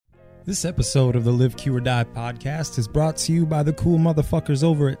This episode of the Live, Q, or Die podcast is brought to you by the cool motherfuckers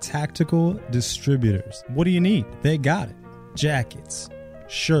over at Tactical Distributors. What do you need? They got it. Jackets,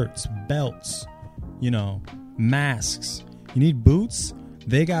 shirts, belts, masks. You need boots?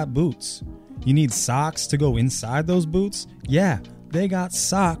 They got boots. You need socks to go inside those boots? Yeah, they got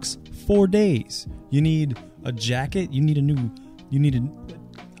socks for days. You need a jacket? You need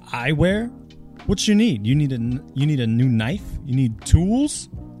eyewear? What you need? You need a new knife? You need tools?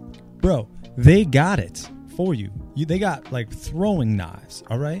 Bro, they got it for you. They got like throwing knives,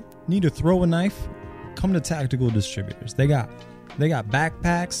 all right? Need to throw a knife? Come to Tactical Distributors. They got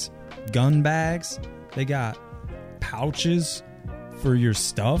backpacks, gun bags, they got pouches for your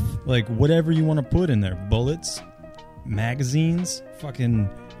stuff, like whatever you want to put in there. Bullets, magazines, fucking,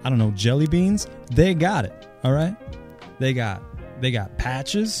 jelly beans. They got it, all right? They got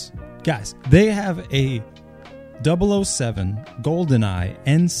patches. Guys, they have a 007 GoldenEye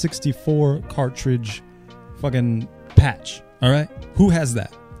N64 cartridge fucking patch, all right? Who has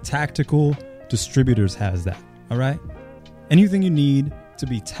that? Tactical Distributors has that, all right? Anything you need to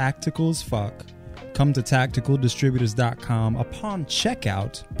be tactical as fuck, come to tacticaldistributors.com. Upon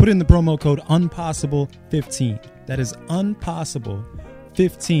checkout, put in the promo code UNPOSSIBLE15. That is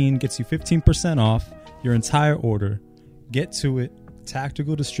UNPOSSIBLE15, gets you 15% off your entire order. Get to it,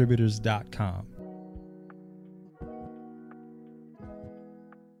 tacticaldistributors.com.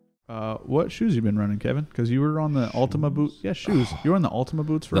 What shoes you been running, Kevin? Because you were on the Ultima boot. Yeah, shoes. You were on the Ultima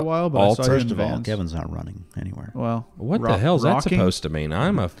boots for a while, but I saw you in First of all, Vans. Kevin's not running anywhere. Well, what the hell's that supposed to mean?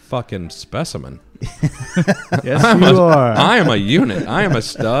 I'm a fucking specimen. Yes, you are. I am a unit. I am a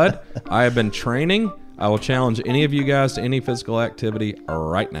stud. I have been training. I will challenge any of you guys to any physical activity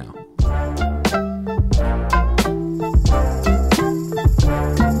right now.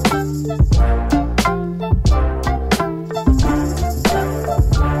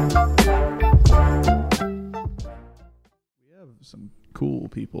 Some cool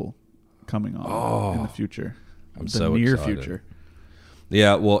people coming on in the future. I'm the so near excited. future.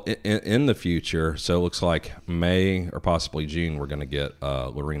 Yeah, well, in the future, so it looks like May or possibly June, we're going to get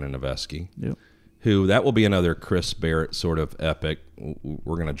Lorena Noveski, Yep. who that will be another Chris Barrett sort of epic.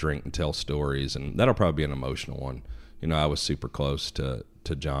 We're going to drink and tell stories, and that'll probably be an emotional one. I was super close to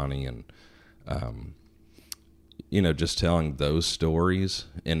Johnny, and just telling those stories,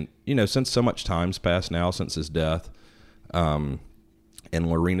 and since so much time's passed now since his death. And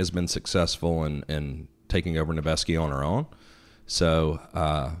Lorena's been successful in taking over Noveski on her own. So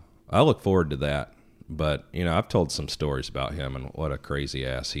I look forward to that. But, I've told some stories about him and what a crazy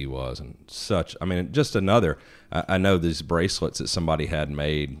ass he was. And just another, I know these bracelets that somebody had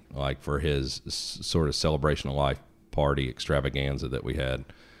made, like for his sort of celebration of life party extravaganza that we had.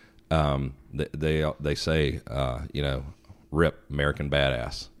 They say, rip American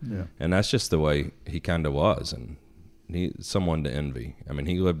Badass. Yeah. And that's just the way he kind of was. And he's someone to envy.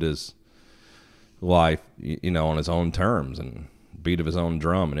 He lived his life, on his own terms and beat of his own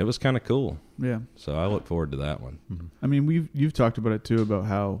drum, and it was kind of cool. Yeah. So I look forward to that one. Mm-hmm. You've talked about it too, about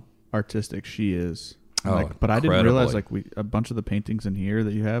how artistic she is. But I didn't incredibly. realize a bunch of the paintings in here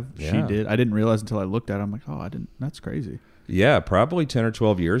that you have, she Yeah. did. I didn't realize until I looked at it. I'm like, that's crazy. Yeah, probably 10 or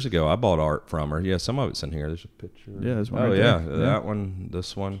 12 years ago, I bought art from her. Yeah, some of it's in here. There's a picture. Yeah, there's one. Oh, right yeah, there. that one,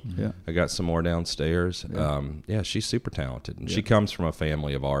 this one. Yeah. I got some more downstairs. Yeah. She's super talented. And Yeah. she comes from a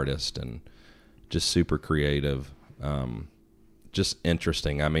family of artists and just super creative, just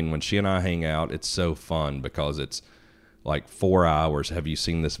interesting. When she and I hang out, it's so fun because it's like 4 hours. Have you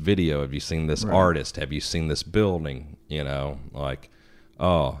seen this video? Have you seen this artist? Have you seen this building?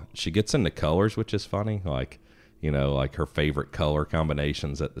 She gets into colors, which is funny. Like her favorite color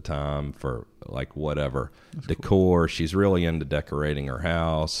combinations at the time for like whatever. That's decor. Cool. She's really into decorating her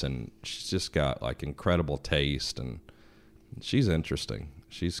house, and she's just got like incredible taste, and she's interesting.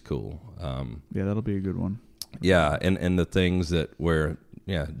 She's cool. Yeah, that'll be a good one. Yeah, and the things that where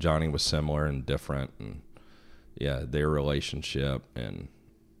Johnny was similar and different, and their relationship, and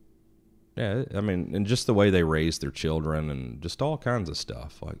and just the way they raise their children, and just all kinds of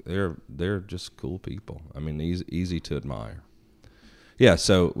stuff. Like they're just cool people. Easy to admire. Yeah,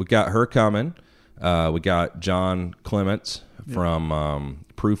 so we got her coming. We got John Clements from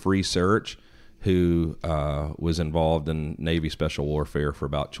Proof Research, who was involved in Navy Special Warfare for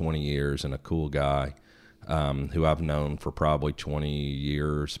about 20 years, and a cool guy who I've known for probably 20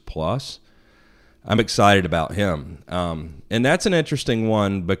 years plus. I'm excited about him. And that's an interesting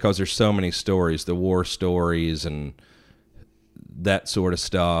one because there's so many stories, the war stories and that sort of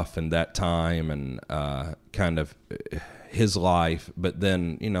stuff and that time and kind of his life. But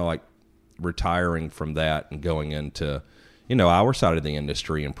then, like retiring from that and going into, our side of the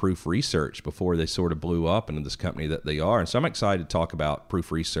industry and Proof Research before they sort of blew up into this company that they are. And so I'm excited to talk about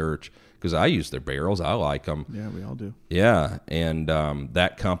Proof Research because I use their barrels. I like them. Yeah, we all do. Yeah, and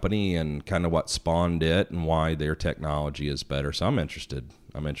that company and kind of what spawned it and why their technology is better. So I'm interested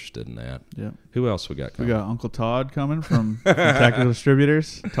in that. Yeah. Who else we got We coming? got Uncle Todd coming from Tactical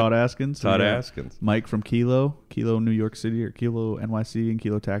Distributors. Todd Askins. Todd We got Askins. Mike from Kilo New York City, or Kilo NYC and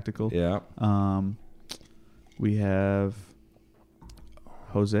Kilo Tactical. Yeah. We have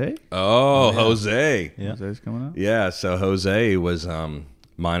Jose. Oh, Jose. Yeah. Jose's coming up. Yeah, so Jose was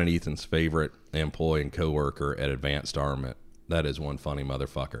mine and Ethan's favorite employee and coworker at Advanced Armament. That is one funny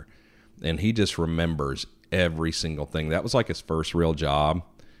motherfucker. And he just remembers every single thing. That was like his first real job.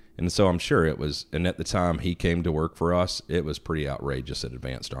 And so I'm sure it was, and at the time he came to work for us, it was pretty outrageous at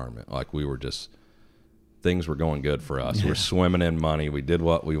Advanced Armament. Like we were just, things were going good for us. We're swimming in money. We did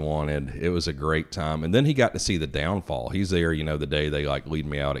what we wanted. It was a great time. And then he got to see the downfall. He's there, the day they like lead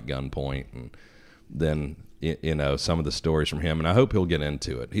me out at gunpoint. And then, some of the stories from him. And I hope he'll get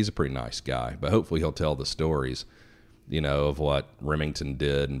into it. He's a pretty nice guy, but hopefully he'll tell the stories, of what Remington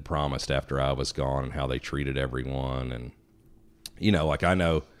did and promised after I was gone and how they treated everyone. And, like I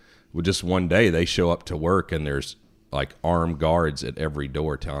know with just one day they show up to work and there's like armed guards at every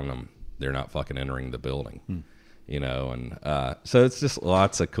door telling them they're not fucking entering the building, and so it's just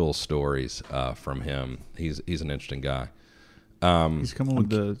lots of cool stories from him. He's an interesting guy. He's coming with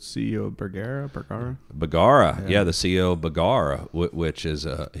the CEO of Bergara. Bagara, yeah, the CEO of Bagara, which is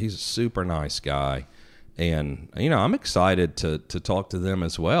he's a super nice guy, and I'm excited to talk to them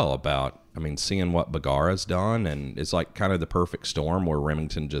as well about. Seeing what Bagara's done, and it's like kind of the perfect storm where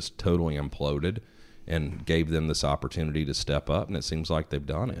Remington just totally imploded and gave them this opportunity to step up, and it seems like they've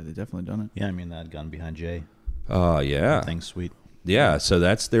done Yeah, it. they've definitely done it. Yeah, that gun behind Jay. Yeah. That thing's sweet. Yeah, so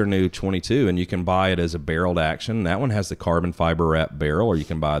that's their new 22, and you can buy it as a barreled action. That one has the carbon fiber wrap barrel, or you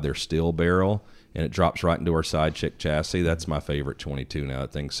can buy their steel barrel, and it drops right into our side chick chassis. That's my favorite 22 now.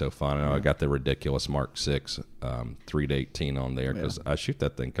 That thing's so fun. I got the ridiculous Mark 6 3-18 on there because I shoot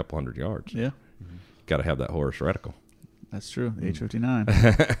that thing a couple hundred yards. Yeah, Got to have that Horus reticle. that's true. The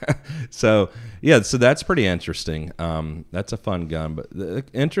H59. So that's pretty interesting. That's a fun gun, but the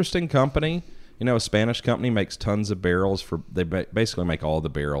interesting company. A Spanish company makes tons of barrels they basically make all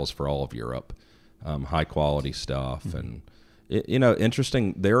the barrels for all of Europe, high quality stuff, and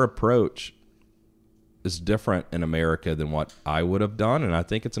interesting. Their approach is different in America than what I would have done, and I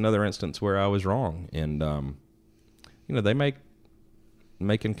think it's another instance where I was wrong. And they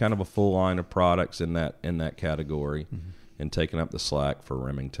making kind of a full line of products in that category, and taking up the slack for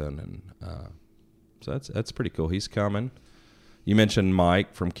Remington, and so that's pretty cool. He's coming. You mentioned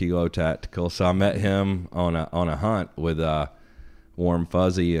Mike from Kilo Tactical, so I met him on a hunt with Warm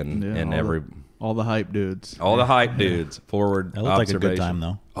Fuzzy and all the hype dudes. all the hype dudes. Forward That looked like a observation. good time,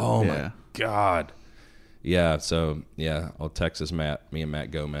 though. Oh Yeah. my God. Yeah. So Texas Matt, me and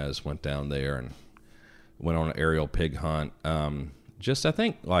Matt Gomez went down there and went on an aerial pig hunt. Just I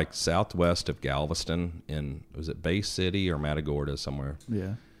think like southwest of Galveston was it Bay City or Matagorda somewhere.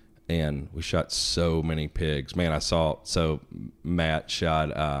 Yeah. And we shot so many pigs. Man, Matt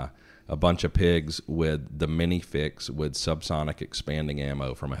shot a bunch of pigs with the Minifix with subsonic expanding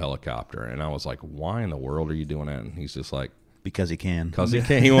ammo from a helicopter. And I was like, why in the world are you doing that? And he's just like, Because he can. because he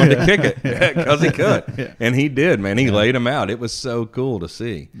can. He wanted to kick it because he could. Yeah. And he did, man. He laid them out. It was so cool to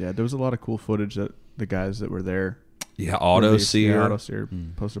see. Yeah, there was a lot of cool footage that the guys that were there. Yeah, Auto Sear. Yeah, Auto Sear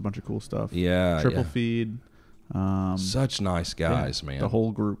posted a bunch of cool stuff. Yeah. Triple yeah. feed. Such nice guys, man. The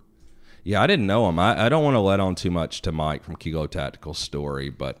whole group. Yeah, I didn't know him. I don't want to let on too much to Mike from Kilo Tactical story,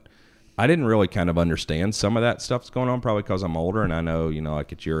 but I didn't really kind of understand some of that stuff's going on, probably because I'm older, and I know,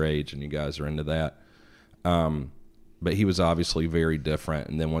 like at your age and you guys are into that. But he was obviously very different,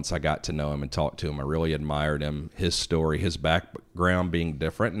 and then once I got to know him and talked to him, I really admired him, his story, his background being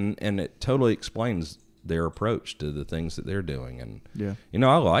different, and it totally explains their approach to the things that they're doing. And, Yeah.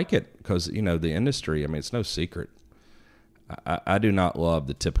 I like it because, the industry, it's no secret. I do not love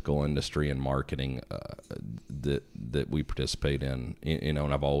the typical industry and marketing that we participate in, and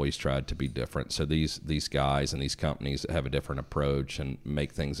I've always tried to be different. So these guys and these companies that have a different approach and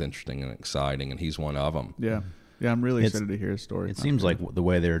make things interesting and exciting, and he's one of them. Yeah. Yeah, I'm really excited to hear his story. It seems like the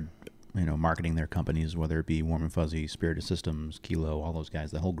way they're, marketing their companies, whether it be Warm and Fuzzy, Spirited Systems, Kilo, all those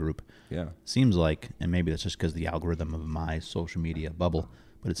guys, the whole group. Yeah. Seems like, and maybe that's just because the algorithm of my social media bubble,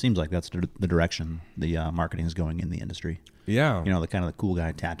 but it seems like that's the direction the marketing is going in the industry. Yeah. The kind of the cool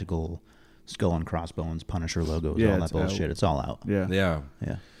guy, tactical, skull and crossbones, Punisher logos, Yeah, all that it's bullshit. out. It's all out. Yeah. Yeah.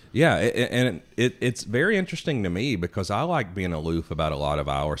 Yeah. Yeah, and it's very interesting to me because I like being aloof about a lot of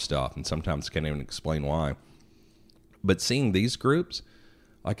our stuff, and sometimes can't even explain why. But seeing these groups,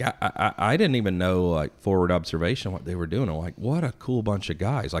 like I didn't even know like Forward Observation what they were doing. I'm like, what a cool bunch of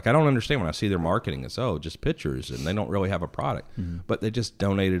guys. Like I don't understand when I see their marketing. It's just pictures, and they don't really have a product. But they just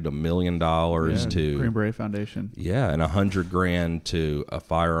donated $1 million to Green Beret Foundation. Yeah, and $100,000 to a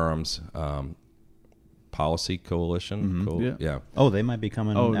firearms policy coalition. Cool. Yeah. Oh, they might be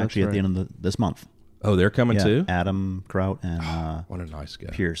coming Oh, that's actually at the right. end of this month. Oh, they're coming Yeah, too. Adam Kraut and What a nice guy.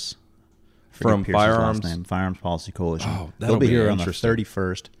 Pierce. From Forget Pierce's last Firearms? name. Firearms Policy Coalition. Oh, that'll They'll be be here on the interesting.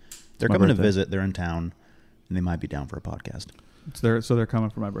 31st. They're My coming to birthday. visit. They're in town, and they might be down for a podcast. So they're coming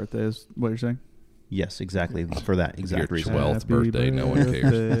for my birthday. Is what you're saying? Yes, exactly for that exact Your reason. 12th birthday, no one cares.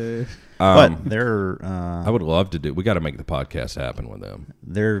 birthday. But they're I would love to do. We got to make the podcast happen with them.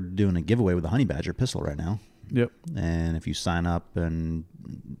 they're doing a giveaway with a Honey Badger pistol right now. Yep. And if you sign up and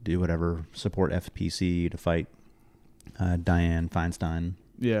do whatever, support FPC to fight Diane Feinstein.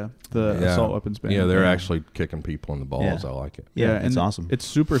 Yeah. The assault weapons ban. Yeah, they're actually kicking people in the balls. Yeah. I like it. Yeah, it's and awesome. It's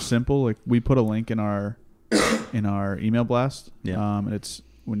super simple. Like we put a link in our email blast. Yeah. And it's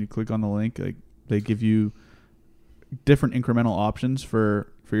when you click on the link, like they give you different incremental options for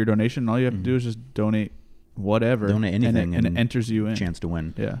your donation. And all you have to do is just donate whatever. Donate anything and it enters you in. Chance to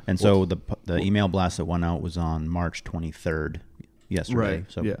win. Yeah. And so the email blast that went out was on March 23rd, yesterday. Right,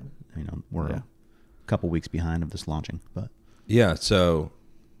 So yeah. we're Yeah. a couple weeks behind of this launching, but Yeah. So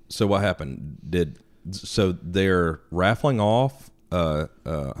what happened? So they're raffling off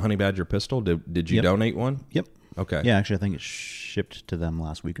Honey Badger pistol. Did you Yep. donate one? yep. Okay. Yeah, actually, I think it shipped to them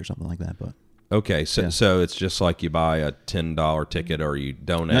last week or something like that. But Okay. So Yeah. so it's just like you buy a $10 ticket or you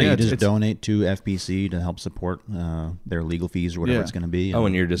donate. no, you Yeah, just it's- donate to FPC to help support their legal fees or whatever Yeah. it's going to be. Oh,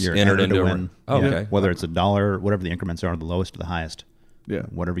 and you're just entered into to a- win. Oh, Yeah. okay. Whether it's $1, whatever the increments are, the lowest to the highest. Yeah.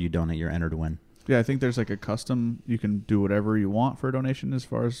 Whatever you donate, you're entered to win. Yeah. I think there's like a custom. You can do whatever you want for a donation as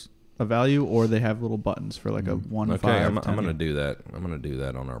far as a value, or they have little buttons for like a 1, Okay, 5, I'm 10. going to do that. I'm going to do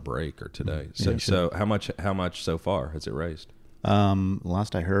that on our break or today. So you should. so how much so far has it raised?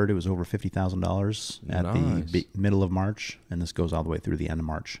 Last I heard, it was over $50,000 at Nice. the middle of March, and this goes all the way through the end of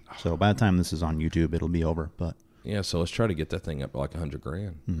March. So by the time this is on YouTube, it'll be over. But Yeah, so let's try to get that thing up to like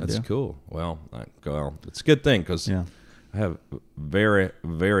 $100,000. That's Yeah. cool. Well, it's a good thing because yeah, I have very,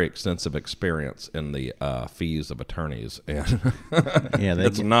 very extensive experience in the fees of attorneys, and yeah,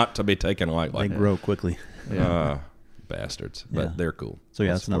 it's not to be taken lightly. they grow quickly. Bastards, Yeah. but they're cool. So yeah,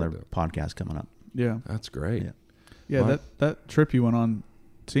 I'll that's another support podcast coming up. Yeah. them. That's great. Yeah. Yeah, What? that trip you went on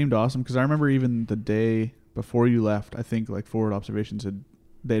seemed awesome because I remember even the day before you left, I think like Forward Observations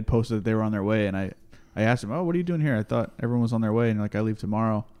they had posted that they were on their way, and I asked them, "Oh, what are you doing here?" I thought everyone was on their way, and like I leave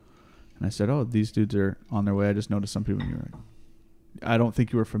tomorrow, and I said, "Oh, these dudes are on their way." I just noticed some people, and you were like, I don't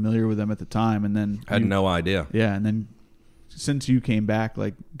think you were familiar with them at the time, and then I had you- no idea. Yeah, and then since you came back,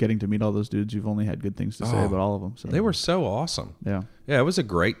 like getting to meet all those dudes, you've only had good things to say Oh, about all of them. So They were so awesome. yeah, Yeah, it was a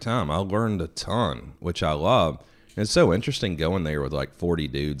great time. I learned a ton, which I love. And it's so interesting going there with like 40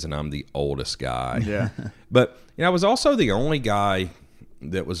 dudes, and I'm the oldest guy. yeah, But I was also the only guy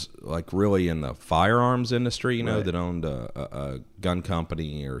that was like really in the firearms industry, Right. that owned a gun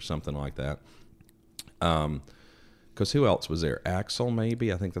company or something like that. Because who else was there? Axel,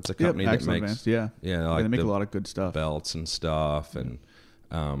 maybe. I think that's a company that Axel makes Advanced, yeah, like they make the a lot of good stuff. belts and stuff. And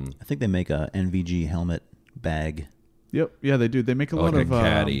I think they make a NVG helmet bag. Yep. Yeah, they do. They make a Like lot a of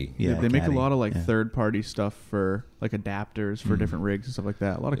caddy. Yeah, they make a caddy, lot of like yeah. third-party stuff for like adapters for different rigs and stuff like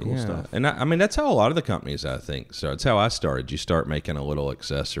that. A lot of cool stuff. And I mean, that's how a lot of the companies, I think. So it's how I started. You start making a little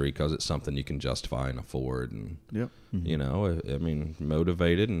accessory because it's something you can justify and afford, and Yep. I mean,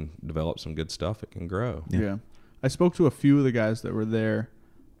 motivated and develop some good stuff. It can grow. Yeah. I spoke to a few of the guys that were there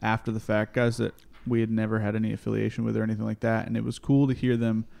after the fact, guys that we had never had any affiliation with or anything like that, and it was cool to hear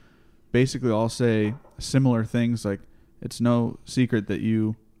them basically all say similar things. Like, it's no secret that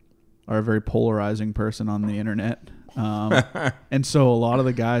you are a very polarizing person on the internet. And so a lot of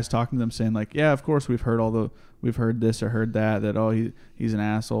the guys talking to them saying like, yeah, of course we've heard this or heard that oh, he's an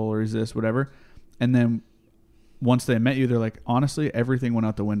asshole or he's this, whatever. And then once they met you, they're like, honestly, everything went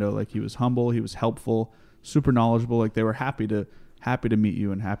out the window. Like, he was humble, he was helpful, super knowledgeable. Like, they were happy to meet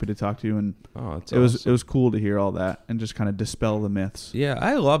you and happy to talk to you. And That's it was awesome. cool to hear all that and just kind of dispel the myths. Yeah,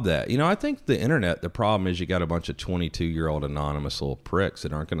 I love that. I think the internet, the problem is you got a bunch of 22-year-old anonymous little pricks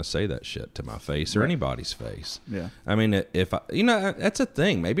that aren't going to say that shit to my face or Right. anybody's face. Yeah. I mean, if I, that's a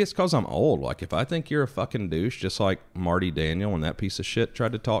thing. Maybe it's because I'm old. Like, if I think you're a fucking douche, just like Marty Daniel when that piece of shit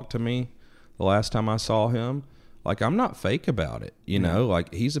tried to talk to me the last time I saw him, like, I'm not fake about it.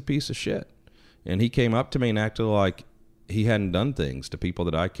 Like, he's a piece of shit. And he came up to me and acted like he hadn't done things to people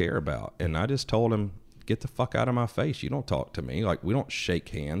that I care about. And I just told him, get the fuck out of my face. You don't talk to me. Like, we don't shake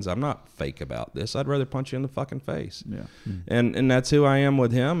hands. I'm not fake about this. I'd rather punch you in the fucking face. Yeah. And that's who I am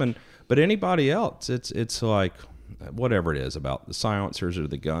with him. But anybody else, it's like, whatever it is about the silencers or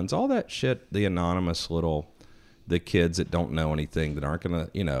the guns, all that shit, the anonymous the kids that don't know anything, that aren't going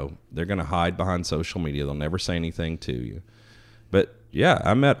to, they're going to hide behind social media. They'll never say anything to you. But yeah,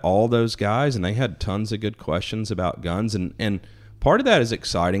 I met all those guys and they had tons of good questions about guns. And part of that is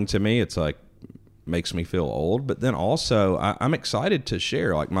exciting to me. It's like, makes me feel old, but then also I'm excited to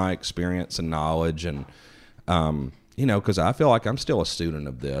share like my experience and knowledge, and because I feel like I'm still a student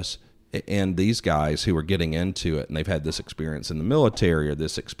of this, and these guys who are getting into it and they've had this experience in the military or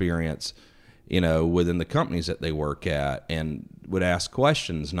this experience within the companies that they work at, and would ask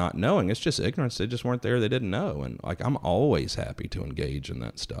questions not knowing. It's just ignorance. They just weren't there. They didn't know. And like, I'm always happy to engage in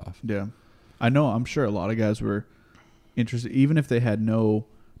that stuff. Yeah. I'm sure a lot of guys were interested, even if they had no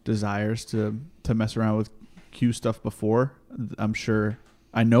desires to mess around with Q stuff before.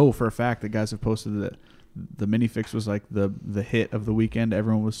 I know for a fact that guys have posted that the minifix was like the hit of the weekend.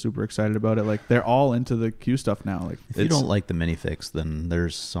 Everyone was super excited about it. Like, they're all into the Q stuff now. Like, if you don't like the minifix, then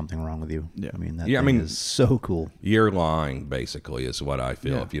there's something wrong with you. Yeah. I mean, that thing is so cool. You're lying, basically, is what I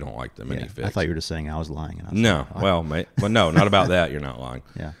feel. Yeah. If you don't like the minifix. I thought you were just saying I was lying. And I was No, like, well, mate, no, not about that. You're not lying.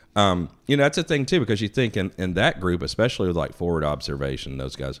 Yeah. That's the thing too, because you think in that group, especially with like forward observation,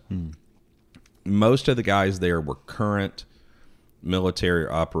 those guys, most of the guys there were current military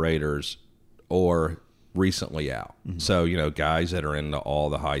operators or recently out. Mm-hmm. So, guys that are into all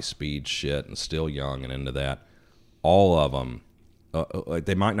the high speed shit and still young and into that, all of them, like,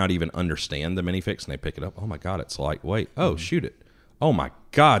 they might not even understand the minifix, and they pick it up. Oh my God, it's lightweight. Oh, shoot it. Oh my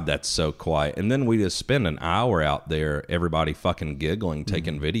God, that's so quiet. And then we just spend an hour out there, everybody fucking giggling,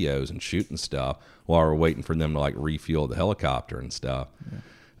 taking videos and shooting stuff while we're waiting for them to like refuel the helicopter and stuff.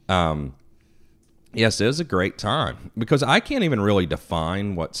 Yeah. Yes, it was a great time, because I can't even really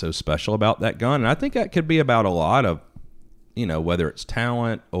define what's so special about that gun. And I think that could be about a lot of, whether it's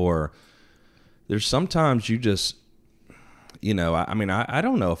talent or there's sometimes you just, I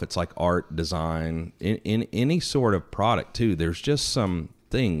don't know if it's like art, design, in any sort of product too. There's just some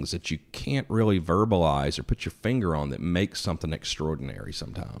things that you can't really verbalize or put your finger on that makes something extraordinary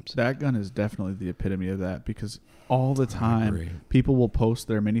sometimes. That gun is definitely the epitome of that, because all the time people will post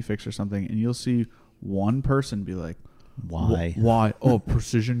their minifix or something, and you'll see one person be like, why? Oh,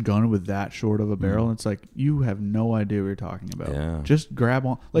 precision gun with that short of a barrel. And it's like, you have no idea what you're talking about. Yeah. Just grab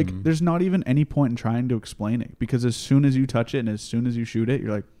on. Like, there's not even any point in trying to explain it, because as soon as you touch it and as soon as you shoot it,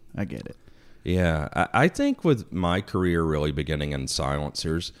 you're like, I get it. Yeah. I think with my career really beginning in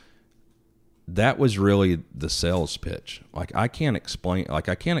silencers, that was really the sales pitch. Like, I can't explain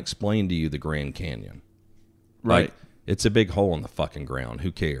to you the Grand Canyon. Right. Like, it's a big hole in the fucking ground.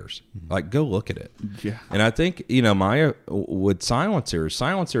 Who cares? Like, go look at it. Yeah. And I think, with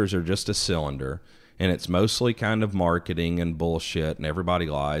silencers are just a cylinder, and it's mostly kind of marketing and bullshit, and everybody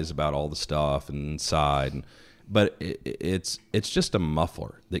lies about all the stuff inside. But it's just a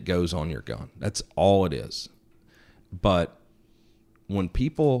muffler that goes on your gun. That's all it is. But when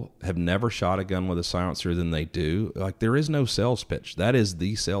people have never shot a gun with a silencer, then they do. Like, there is no sales pitch. That is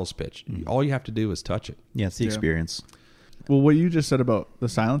the sales pitch. All you have to do is touch it. Yeah, it's the experience. Well, what you just said about the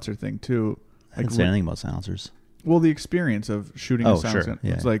silencer thing too. I didn't say anything about silencers. Well, the experience of shooting a silencer. Sure.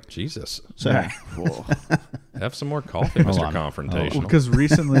 Yeah. It's like, Jesus. Sorry. Have some more coffee, Mr. Confrontational. because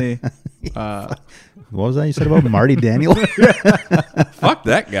recently, What was that you said about Marty Daniel? Fuck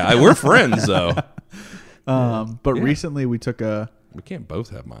that guy. We're friends, though. but recently we took We can't both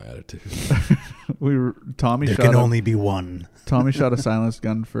have my attitude. Tommy There shot can only be one. Tommy shot a silenced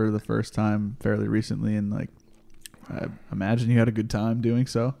gun for the first time fairly recently, and like, I imagine you had a good time doing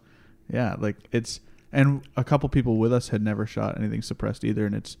so. Yeah, like, and a couple people with us had never shot anything suppressed either,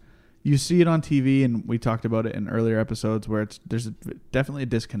 and you see it on TV, and we talked about it in earlier episodes where there's definitely a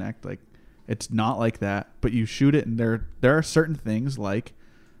disconnect. Like, it's not like that, but you shoot it, and there are certain things like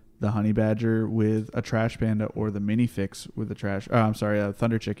the Honey Badger with a Trash Panda, or the Minifix with a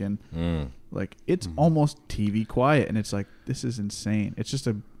Thunder Chicken. Like, it's almost TV quiet, and it's like, this is insane. It's just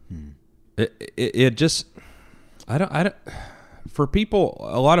It just, I don't, for people,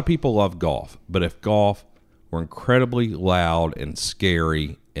 a lot of people love golf, but if golf were incredibly loud and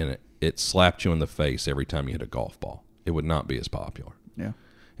scary and it slapped you in the face every time you hit a golf ball, it would not be as popular. Yeah.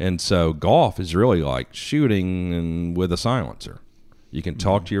 And so golf is really like shooting with a silencer. You can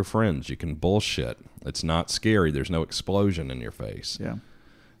talk to your friends. You can bullshit. It's not scary. There's no explosion in your face. Yeah.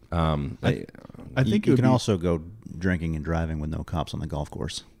 I think you can also go drinking and driving with no cops on the golf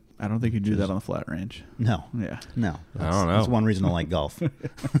course. I don't think you do that on the flat range. No. Yeah. No. I don't know. That's one reason I like golf.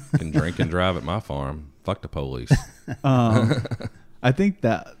 Can drink and drive at my farm. Fuck the police. I think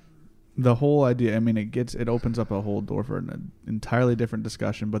that the whole idea, I mean, it opens up a whole door for an entirely different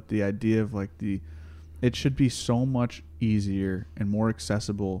discussion, but the idea of like it should be so much easier and more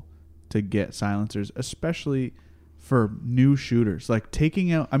accessible to get silencers, especially for new shooters. Like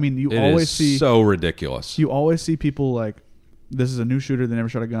taking out, I mean, you It always is see so ridiculous. You always see people like, this is a new shooter, they never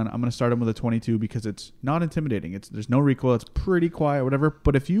shot a gun. I'm going to start them with a 22 because it's not intimidating. There's no recoil. It's pretty quiet, whatever.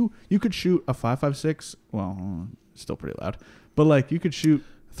 But if you could shoot a 5.56, well, still pretty loud. But like you could shoot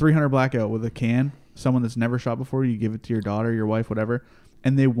 300 blackout with a can, someone that's never shot before, you give it to your daughter, your wife, whatever,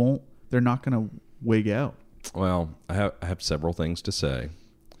 and they're not going to wig out. Well, I have several things to say,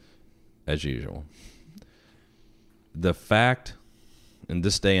 as usual. The fact in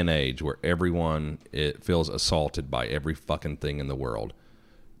this day and age where everyone feels assaulted by every fucking thing in the world,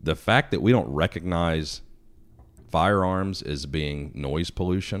 the fact that we don't recognize firearms as being noise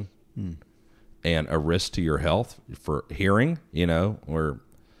pollution and a risk to your health for hearing, or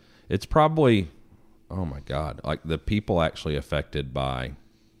it's probably, oh my God, like the people actually affected by,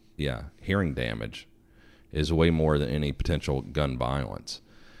 hearing damage is way more than any potential gun violence.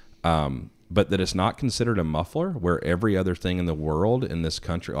 But that it's not considered a muffler where every other thing in the world in this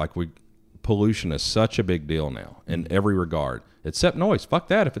country, pollution is such a big deal now in every regard, except noise. Fuck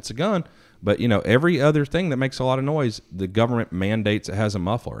that if it's a gun. But, every other thing that makes a lot of noise, the government mandates it has a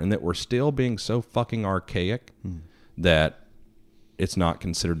muffler, and that we're still being so fucking archaic that it's not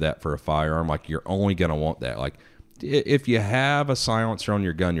considered that for a firearm. Like, you're only going to want that. Like, if you have a silencer on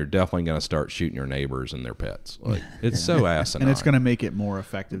your gun, you're definitely going to start shooting your neighbors and their pets. Like, it's so asinine. And it's going to make it more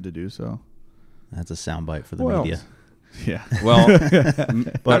effective to do so. That's a soundbite for the media. Yeah. Well,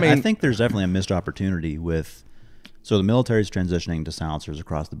 but I think there's definitely a missed opportunity with. So the military's transitioning to silencers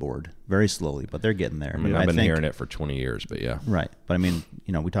across the board very slowly, but they're getting there. I mean, I've been hearing it for 20 years, but yeah. Right. But I mean,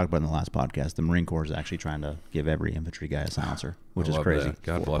 we talked about in the last podcast, the Marine Corps is actually trying to give every infantry guy a silencer, which is crazy. That.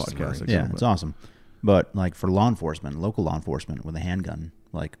 God bless the Marines. Yeah, it's awesome. But like for law enforcement, local law enforcement with a handgun,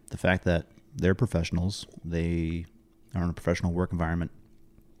 like the fact that they're professionals, they are in a professional work environment,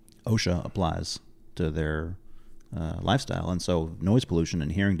 OSHA applies to their lifestyle. And so noise pollution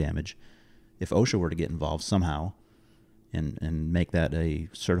and hearing damage, if OSHA were to get involved somehow and make that a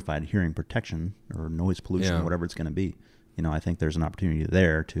certified hearing protection or noise pollution or whatever it's going to be, I think there's an opportunity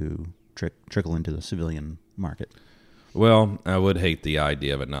there to trickle into the civilian market. Well, I would hate the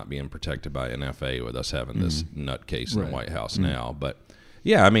idea of it not being protected by NFA with us having this nutcase in the White House now. But,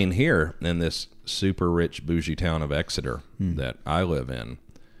 yeah, I mean, here in this super rich bougie town of Exeter that I live in,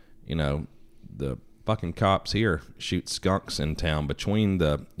 the fucking cops here shoot skunks in town between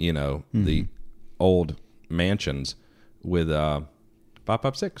the, the old mansions with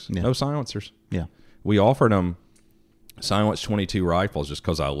 5.56, no silencers. Yeah. We offered them silenced 22 rifles just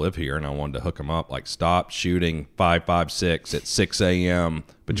because I live here and I wanted to hook them up. Like, stop shooting 5.56 at 6 a.m.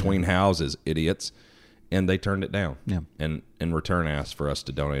 between houses, idiots. And they turned it down. Yeah. And in return asked for us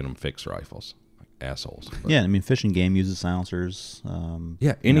to donate them fixed rifles. Like assholes. But, yeah, I mean, Fish and Game uses silencers.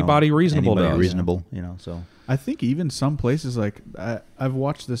 Anybody reasonable does. Reasonable, so. I think even some places, like, I've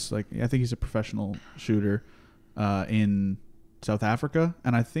watched this, like, I think he's a professional shooter in South Africa.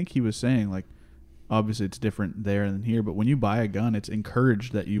 And I think he was saying, like, obviously it's different there than here, but when you buy a gun, it's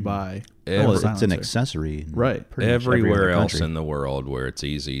encouraged that you buy it's an accessory. Right. Everywhere else in the world where it's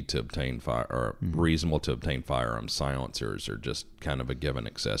easy to obtain reasonable to obtain firearms, silencers are just kind of a given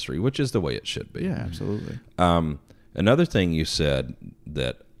accessory, which is the way it should be. Yeah, absolutely. Another thing you said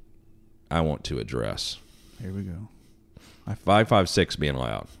that I want to address. Here we go. 5.56 being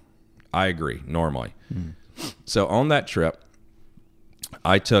loud. I agree, normally. So on that trip,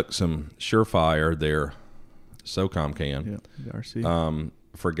 I took some Surefire, their SOCOM can, RC.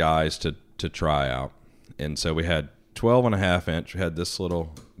 For guys to try out. And so we had 12.5 inch. We had this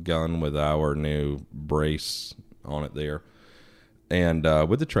little gun with our new brace on it there. And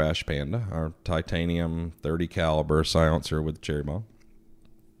with the Trash Panda, our titanium 30 caliber silencer with cherry bomb.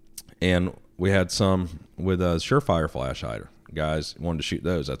 And we had some with a Surefire flash hider. Guys wanted to shoot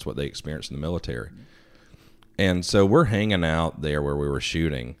those. That's what they experienced in the military. And so we're hanging out there where we were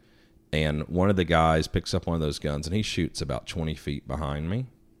shooting, and one of the guys picks up one of those guns, and he shoots about 20 feet behind me.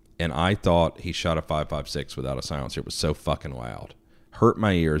 And I thought he shot a 5.56 without a silencer. It was so fucking loud. Hurt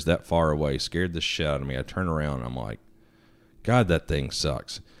my ears that far away, scared the shit out of me. I turn around, and I'm like, God, that thing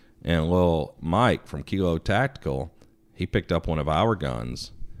sucks. And little Mike from Kilo Tactical, he picked up one of our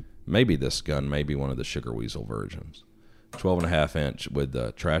guns. Maybe this gun, maybe one of the Sugar Weasel versions. 12.5 inch with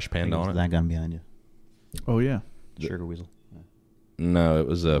the Trash Panda on it. That gun behind you. Oh, yeah. Sugar Weasel. Yeah. No, it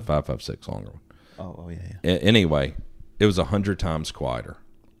was a 5.56 longer one. Oh, yeah. Anyway, it was 100 times quieter.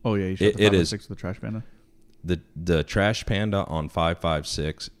 Oh yeah, you shot the It is 5.56 with the Trash Panda. the Trash Panda on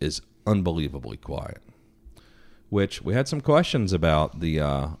 5.56 is unbelievably quiet. Which we had some questions about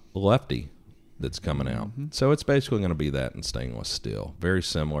the Lefty that's coming out. So it's basically going to be that in stainless steel. Very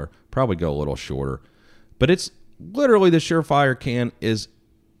similar. Probably go a little shorter. But it's literally the Surefire can is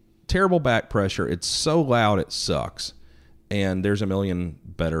terrible back pressure. It's so loud it sucks. And there's a million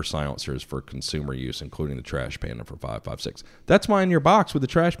better silencers for consumer use, including the Trash Panda for 5.56. That's why in your box with the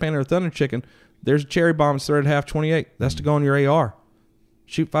Trash Panda or Thunder Chicken, there's a cherry bomb threaded half 28. That's to go in your AR.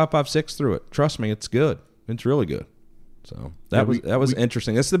 Shoot 5.56 through it. Trust me, it's good. It's really good. So that was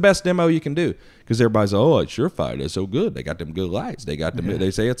interesting. That's the best demo you can do because everybody's it's Surefire. They're so good. They got them good lights. They got them.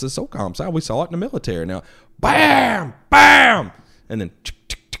 They say it's a SOCOM side. We saw it in the military. Now, bam, bam, and then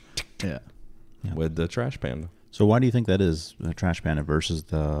with the Trash Panda. So why do you think that is, the Trash Panda versus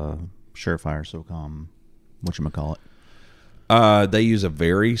the Surefire SOCOM, whatchamacallit? They use a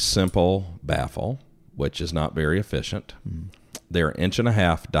very simple baffle, which is not very efficient. They're 1.5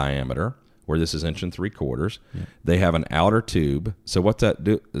 inch diameter, where this is 1 3/4. Yeah. They have an outer tube. So what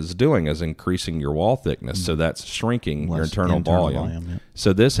that is doing is increasing your wall thickness. So that's shrinking your internal volume. Yeah.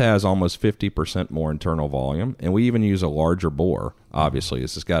 So this has almost 50% more internal volume. And we even use a larger bore, obviously.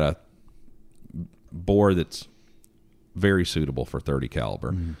 This has got a bore that's very suitable for 30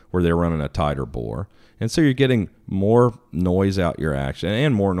 caliber, where they're running a tighter bore. And so you're getting more noise out your action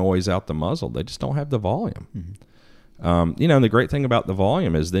and more noise out the muzzle. They just don't have the volume. And the great thing about the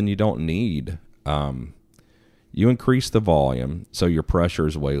volume is then you don't need, you increase the volume so your pressure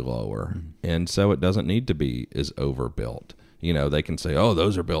is way lower. And so it doesn't need to be as overbuilt. They can say,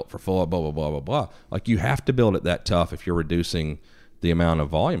 those are built for full, blah, blah, blah, blah, blah. Like you have to build it that tough if you're reducing the amount of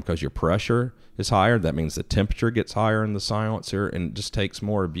volume because your pressure is higher. That means the temperature gets higher in the silencer and it just takes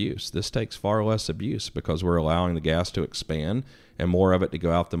more abuse. This takes far less abuse because we're allowing the gas to expand and more of it to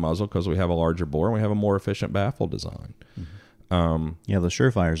go out the muzzle because we have a larger bore and we have a more efficient baffle design. The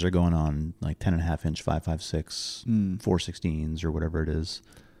Surefires are going on like 10.5 inch 5.56, 4/16s or whatever it is.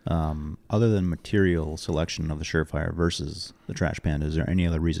 Other than material selection of the Surefire versus the Trash Panda, is there any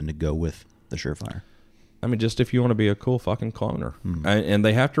other reason to go with the Surefire? I mean, just if you want to be a cool fucking cloner. And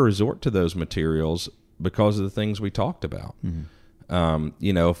they have to resort to those materials because of the things we talked about.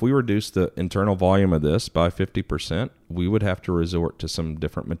 If we reduce the internal volume of this by 50%, we would have to resort to some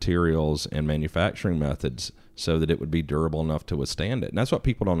different materials and manufacturing methods so that it would be durable enough to withstand it. And that's what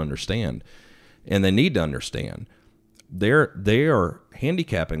people don't understand. And they need to understand. They are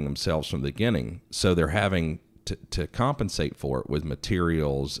handicapping themselves from the beginning, so they're having to compensate for it with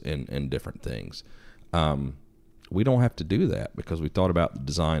materials and different things. We don't have to do that because we thought about the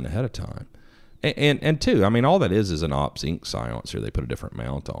design ahead of time. And two, I mean, all that is an Ops Inc. silencer. They put a different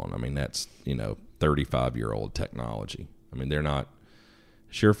mount on. I mean, that's, 35-year-old technology. I mean, they're not.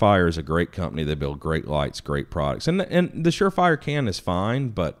 Surefire is a great company. They build great lights, great products. And the Surefire can is fine,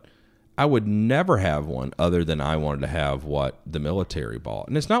 but I would never have one other than I wanted to have what the military bought.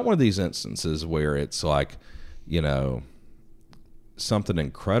 And it's not one of these instances where it's like, something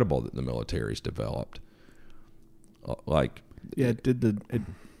incredible that the military's developed. It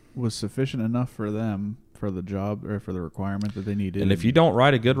was sufficient enough for them for the job or for the requirement that they needed. And if you don't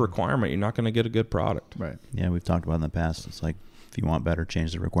write a good requirement, you're not going to get a good product. Right. Yeah, we've talked about in the past. It's like, if you want better,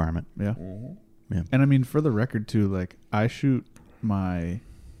 change the requirement. Yeah. Yeah. And I mean, for the record too, like I shoot my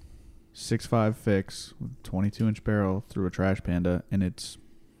 6.5 fix with 22-inch barrel through a Trash Panda, and it's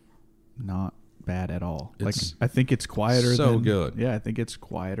not bad at all. I think it's quieter. So good. Yeah, I think it's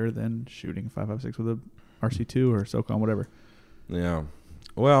quieter than shooting 5.56 with a RC2 or SOCOM, whatever. Yeah.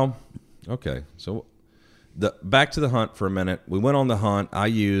 Well, okay. So back to the hunt for a minute. We went on the hunt. I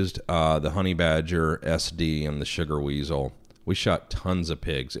used the Honey Badger SD and the Sugar Weasel. We shot tons of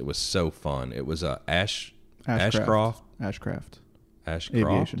pigs. It was so fun. It was Ashcraft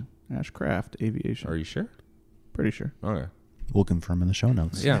Aviation. Ashcraft Aviation. Are you sure? Pretty sure. Okay. We'll confirm in the show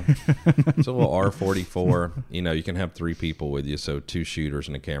notes. Yeah. It's a little R44. You can have 3 people with you, so 2 shooters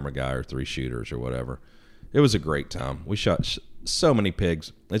and a camera guy or 3 shooters or whatever. It was a great time. We shot so many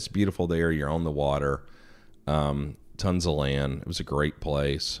pigs. It's beautiful there. You're on the water. Tons of land. It was a great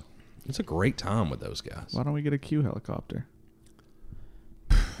place. It's a great time with those guys. Why don't we get a Q helicopter?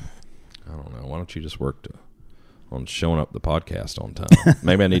 I don't know. Why don't you just work on showing up the podcast on time?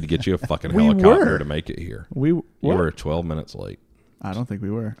 Maybe I need to get you a fucking helicopter to make it here. You were 12 minutes late. I don't think we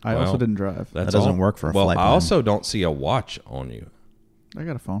were. I also didn't drive. That doesn't work for a flight plan. I also don't see a watch on you. I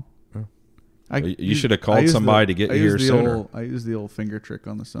got a phone. You should have called somebody to get you here sooner. I use the old finger trick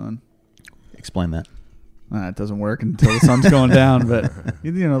on the sun. Explain that. It doesn't work until the sun's going down, but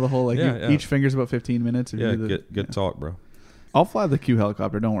the whole each finger's about 15 minutes. Good talk, bro. I'll fly the Q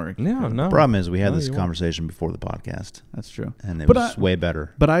helicopter. Don't worry. No. Problem is, we had No, this you won't. conversation before the podcast, That's true. and it But was way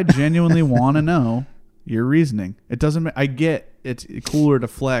better. But I genuinely want to know your reasoning. It doesn't. I get it's cooler to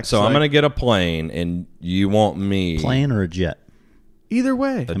flex. So I'm like, going to get a plane, and you want me Plane or a jet? either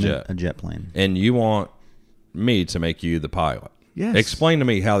way. a jet, A jet plane. and you want me to make you the pilot. Yes. Explain to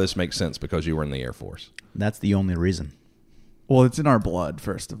me how this makes sense because you were in the Air Force. That's the only reason. Well, it's in our blood.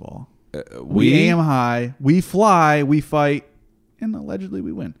 First of all, we We aim high. We fly. We fight, and allegedly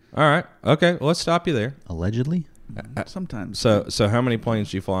we win. All right. Okay. Well, let's stop you there. Allegedly? Sometimes. So how many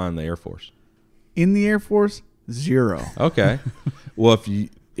planes do you fly in the Air Force? In the Air Force, 0. Okay. Well,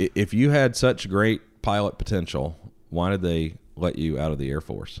 if you had such great pilot potential, why did they let you out of the Air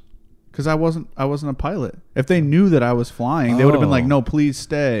Force? Because I wasn't a pilot. If they knew that I was flying, they would have been like, Oh. "No, please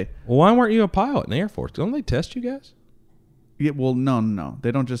stay." Well, why weren't you a pilot in the Air Force? Don't they test you guys? Yeah, well, no.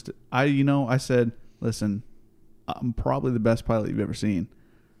 They don't just. I said, listen, I'm probably the best pilot you've ever seen,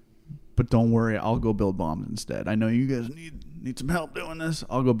 but don't worry, I'll go build bombs instead. I know you guys need some help doing this.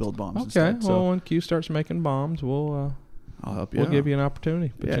 I'll go build bombs Okay. instead. Well, So when Q starts making bombs, we'll I'll help you. we'll out. give you an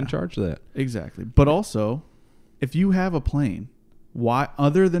opportunity. Put you in Yeah. charge of that. Exactly. But also, if you have a plane, why,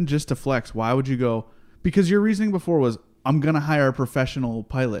 other than just to flex, why would you go? Because your reasoning before was, I'm going to hire a professional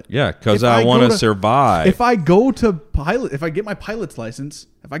pilot. Yeah, because If I I want go to to- survive. If I go to pilot, if I get my pilot's license,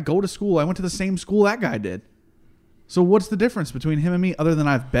 if I go to school, I went to the same school that guy did. So what's the difference between him and me other than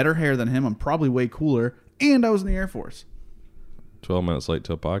I have better hair than him? I'm probably way cooler, and I was in the Air Force. 12 minutes late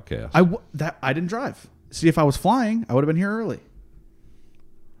to a podcast. I didn't drive. See, if I was flying, I would have been here early.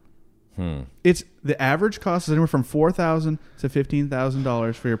 It's the average cost is anywhere from $4,000 to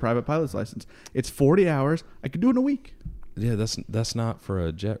 $15,000 for your private pilot's license. It's 40 hours. I could do it in a week. Yeah, that's not for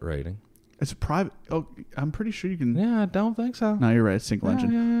a jet rating. It's a private. Oh, I'm pretty sure you can. Yeah, I don't think so. No, you're right. It's single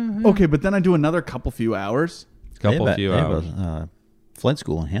engine. yeah. Okay, but then I do another few hours. Few hours. Flight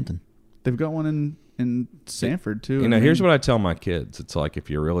school in Hampton. They've got one in Sanford too. You know, here's what I tell my kids. It's like if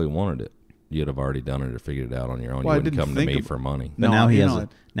you really wanted it, you'd have already done it or figured it out on your own. Well, I you wouldn't didn't come to think me of- for money. But No, now he you has know,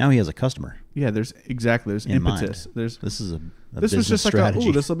 now he has a customer there's in impetus. mind. There's This is a this was business just like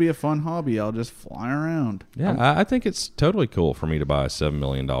strategy. this will be a fun hobby. I'll just fly around. Yeah, I think it's totally cool for me to buy a $7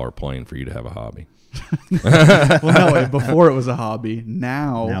 million plane for you to have a hobby. Well, no, before it was a hobby.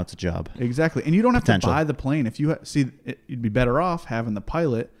 Now it's a job. exactly, and you don't have Potential. to buy the plane. If you you'd be better off having the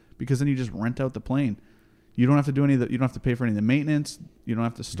pilot because then you just rent out the plane. You don't have to do any of the. You don't have to pay for any of the maintenance. You don't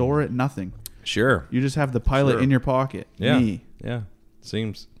have to store it. Nothing. Sure. You just have the pilot Sure. in your pocket. Yeah. Me. Yeah.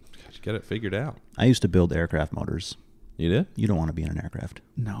 Seems you get it figured out. I used to build aircraft motors. You did? You don't want to be in an aircraft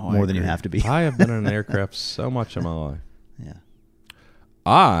No, I more than you agree. have to be. I have been in an aircraft so much in my life. Yeah.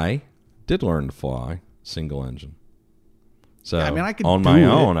 I did learn to fly single engine. So Yeah, I mean, I could on do my it.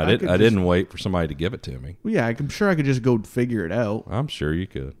 own, I I could didn't wait for somebody to give it to me. Well, yeah, I'm sure I could just go figure it out. I'm sure you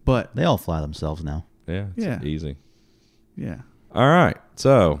could. But They all fly themselves now. Yeah, it's Yeah. easy. yeah, All right.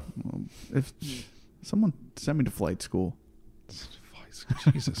 So, if someone sent me to flight school,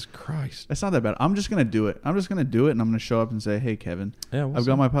 Jesus Christ. it's not that bad. I'm just gonna do it. I'm just gonna do it, and I'm gonna show up and say, "Hey, Kevin, Yeah, we'll I've see.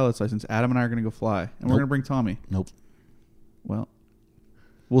 got my pilot's license. Adam and I are gonna go fly, and we're Nope. gonna bring Tommy." Nope. Well,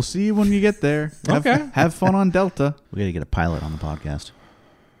 we'll see you when you get there. Okay. Have fun on Delta. We got to get a pilot on the podcast.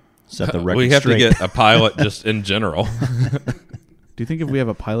 Set the record We have straight. to get a pilot just in general. Do you think if we have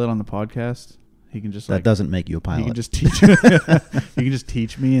a pilot on the podcast, he can just that doesn't make you a he pilot. can just teach he can just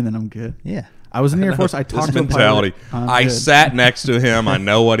teach me, and then I'm good. yeah. I was in the Air Force. I This talked to a mentality. pilot. I'm I good. sat next to him. I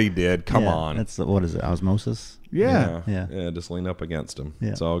know what he did. Come Yeah, on. That's what is it? Osmosis. Yeah. Yeah. Just lean up against him.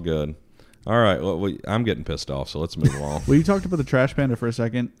 Yeah. It's all good. All right. Well, I'm getting pissed off, so let's move along. Well, you talked about the trash panda for a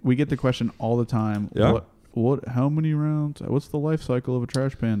second. We get the question all the time. Yeah. What? How many rounds? What's the life cycle of a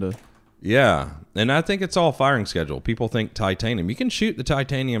trash panda? Yeah, and I think it's all firing schedule. People think titanium. You can shoot the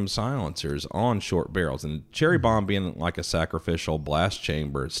titanium silencers on short barrels, and cherry bomb being like a sacrificial blast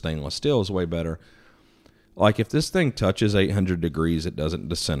chamber, stainless steel is way better. Like if this thing touches 800 degrees, it doesn't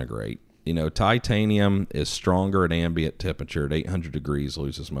disintegrate. You know, titanium is stronger at ambient temperature. At 800 degrees,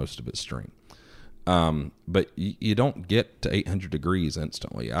 loses most of its strength. But you don't get to 800 degrees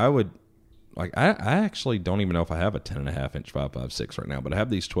instantly. I actually don't even know if I have a 10.5 inch 5.56 right now, but I have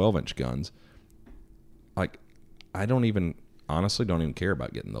these 12-inch guns. Like, I honestly don't even care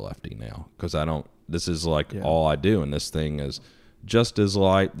about getting the lefty now because this is like all I do, and this thing is just as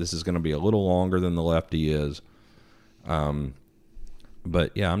light. This is going to be a little longer than the lefty is.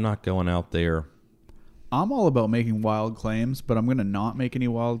 But yeah, I'm not going out there. I'm all about making wild claims, but I'm going to not make any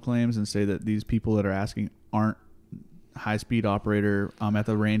wild claims and say that these people that are asking aren't high-speed operator at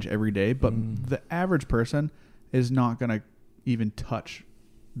the range every day. But the average person is not going to even touch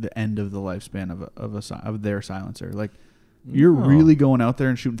the end of the lifespan of their silencer. Like You're No. really going out there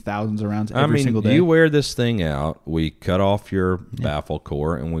and shooting thousands of rounds every single day. You wear this thing out. We cut off your baffle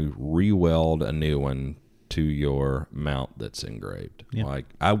core and we re-weld a new one to your mount that's engraved. Yeah. Like,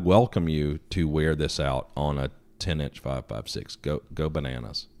 I welcome you to wear this out on a 10-inch 5.56. Go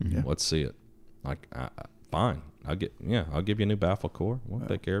bananas. Yeah. Let's see it. Like, fine. I'll give you a new baffle core. We'll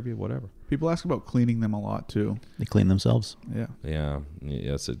take care of you. Whatever. People ask about cleaning them a lot too. They clean themselves. Yeah. Yeah,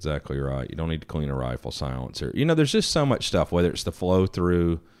 that's exactly right. You don't need to clean a rifle silencer. There's just so much stuff, whether it's the flow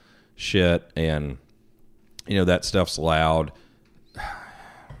through shit and, that stuff's loud.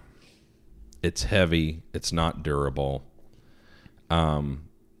 It's heavy. It's not durable.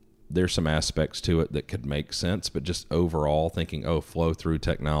 There's some aspects to it that could make sense, but just overall thinking, flow through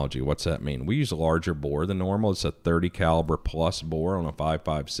technology. What's that mean? We use a larger bore than normal. It's a 30 caliber plus bore on a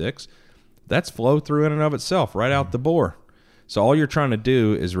 5.56. That's flow through in and of itself, right out the bore. So all you're trying to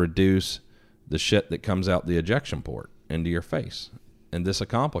do is reduce the shit that comes out the ejection port into your face. And this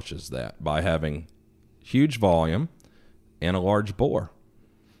accomplishes that by having huge volume and a large bore.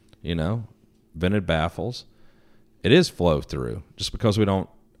 Vented baffles. It is flow through. Just because we don't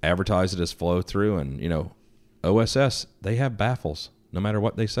advertise it as flow through, and OSS, they have baffles. No matter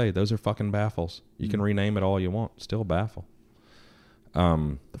what they say, those are fucking baffles. You can rename it all you want. Still a baffle.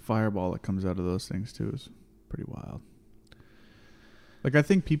 The fireball that comes out of those things too is pretty wild. Like, I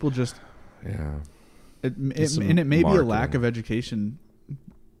think people just it may be a lack of education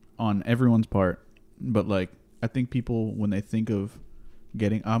on everyone's part, but like, I think people, when they think of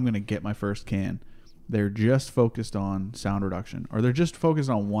I'm going to get my first can, they're just focused on sound reduction, or they're just focused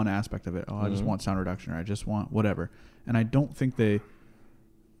on one aspect of it. I just want sound reduction, or I just want whatever. And I don't think they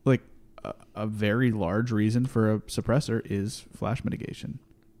like a very large reason for a suppressor is flash mitigation.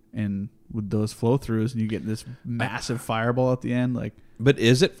 And with those flow throughs, and you get this massive fireball at the end, like. But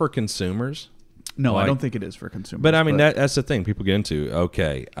is it for consumers? No, I don't think it is for consumers. But I mean, that's the thing people get into.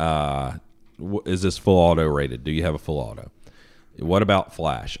 Okay, is this full auto rated? Do you have a full auto? What about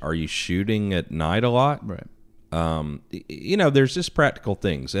flash? Are you shooting at night a lot? Right. There's just practical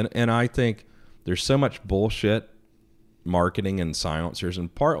things. And I think there's so much bullshit marketing and silencers,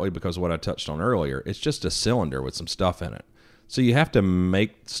 and partly because of what I touched on earlier, it's just a cylinder with some stuff in it. So you have to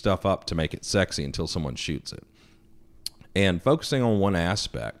make stuff up to make it sexy until someone shoots it. And focusing on one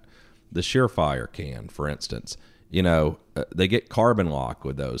aspect, the Surefire can, for instance, they get carbon lock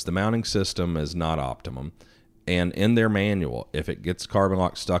with those. The mounting system is not optimum. And in their manual, if it gets carbon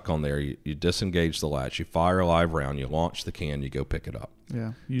lock stuck on there, you disengage the latch, you fire a live round, you launch the can, you go pick it up.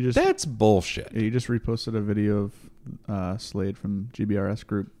 Yeah. That's bullshit. Yeah, you just reposted a video of Slade from GBRS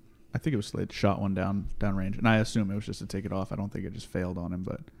Group. I think it was Slade, shot one downrange. And I assume it was just to take it off. I don't think it just failed on him.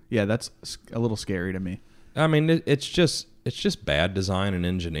 But yeah, that's a little scary to me. I mean, it's just bad design and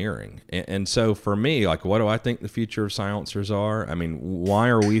engineering. And so for me, like, what do I think the future of silencers are? I mean, why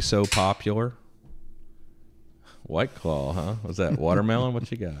are we so popular? White Claw, huh? Was that watermelon? What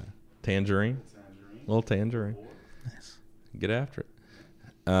you got? Tangerine? Little tangerine. Nice. Get after it.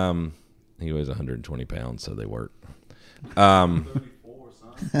 He weighs 120 pounds, so they work. 34,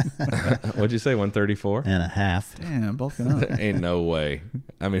 son. What'd you say, 134? And a half. Damn, bulking up. Ain't no way.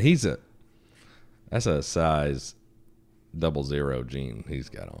 I mean, that's a size 00 jean he's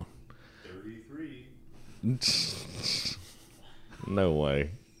got on. 33. No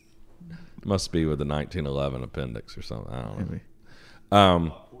way. Must be with the 1911 appendix or something. I don't know. Maybe.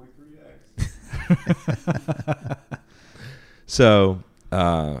 About 43X. So,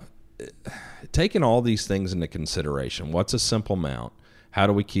 taking all these things into consideration, what's a simple mount? How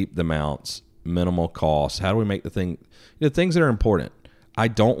do we keep the mounts minimal cost? How do we make the things that are important? I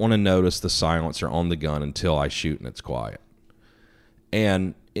don't want to notice the silencer on the gun until I shoot and it's quiet.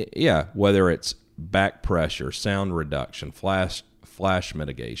 And whether it's back pressure, sound reduction, flash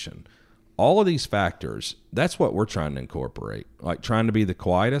mitigation, all of these factors, that's what we're trying to incorporate. Like, trying to be the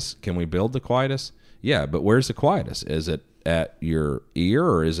quietest. Can we build the quietest? Yeah, but where's the quietest? Is it at your ear,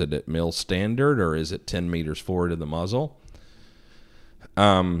 or is it at mil standard, or is it 10 meters forward of the muzzle?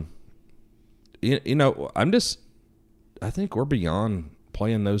 I think we're beyond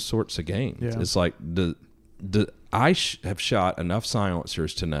playing those sorts of games. Yeah. It's like, I have shot enough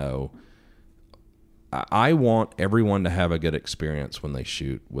silencers to know I want everyone to have a good experience when they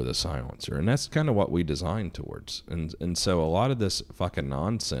shoot with a silencer, and that's kind of what we designed towards. And so a lot of this fucking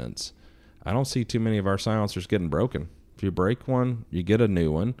nonsense, I don't see too many of our silencers getting broken. If you break one, you get a new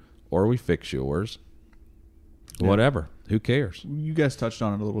one, or we fix yours. Yeah. Whatever. Who cares? You guys touched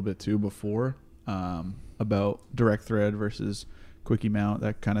on it a little bit too before, about direct thread versus quickie mount,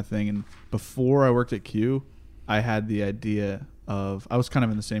 that kind of thing. And before I worked at Q, I had the idea of, I was kind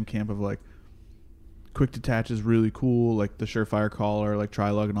of in the same camp of like, quick detach is really cool, like the Surefire collar, like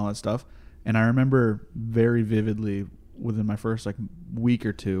tri-lug and all that stuff. And I remember very vividly within my first like week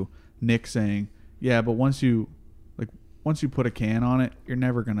or two, Nick saying, "Yeah, but once you put a can on it, you're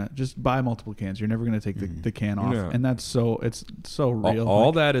never gonna just buy multiple cans. You're never gonna take the can off." Yeah. And it's so real. All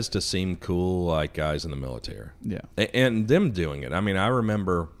like, that is to seem cool, like guys in the military. Yeah. And them doing it. I mean, I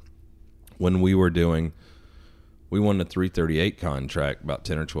remember when we won the 338 contract about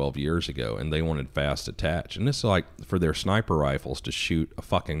 10 or 12 years ago, and they wanted fast attach. And this is like for their sniper rifles to shoot a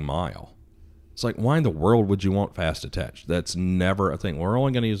fucking mile. It's like, why in the world would you want fast attach? That's never a thing. We're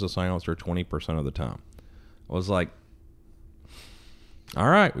only going to use the silencer 20% of the time. I was like, all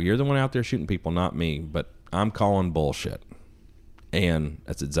right, well, you're the one out there shooting people, not me, but I'm calling bullshit. And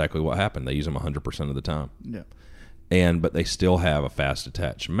that's exactly what happened. They use them 100% of the time. Yeah. But they still have a fast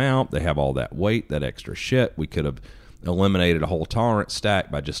attach mount. They have all that weight, that extra shit. We could have eliminated a whole tolerance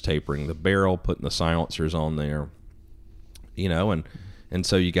stack by just tapering the barrel, putting the silencers on there, and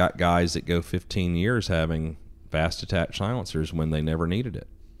so you got guys that go 15 years having fast attach silencers when they never needed it.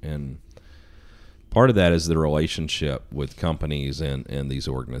 And part of that is the relationship with companies and these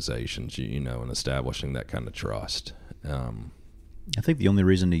organizations, and establishing that kind of trust. I think the only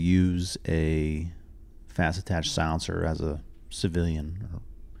reason to use a fast attached silencer as a civilian,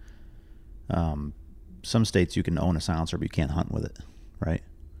 some states you can own a silencer but you can't hunt with it, right?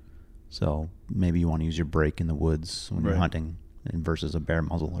 So maybe you want to use your brake in the woods when you're hunting versus a bare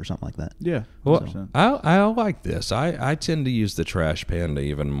muzzle or something like that. Yeah. Well, 100%. I like this. I tend to use the Trash Panda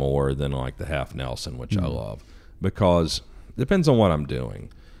even more than like the Half Nelson, which I love, because it depends on what I'm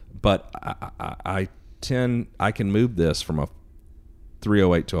doing. But I can move this from a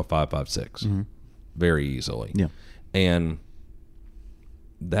 308 to a 5.56 very easily. Yeah. And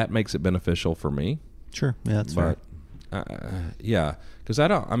that makes it beneficial for me. Sure. Yeah, that's fair. Yeah, because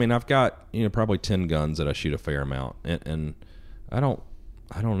I've got probably 10 guns that I shoot a fair amount, and I don't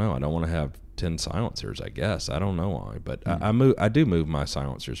know. I don't want to have 10 silencers. I guess I don't know why, but I do move my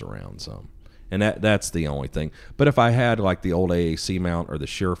silencers around some, and that's the only thing. But if I had like the old AAC mount or the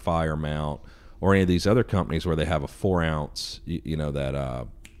Surefire mount or any of these other companies where they have a 4-ounce,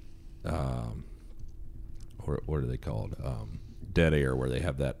 what are they called? Dead air, where they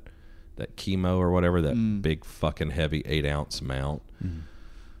have that chemo or whatever, that big fucking heavy 8-ounce mount.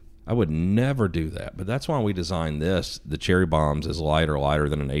 I would never do that, but that's why we designed this. The Cherry Bombs is lighter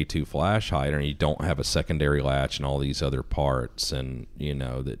than an A2 flash hider, and you don't have a secondary latch and all these other parts, and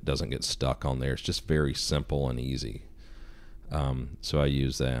that doesn't get stuck on there. It's just very simple and easy. So I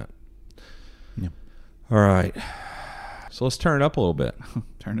use that. Yeah. All right, so let's turn it up a little bit.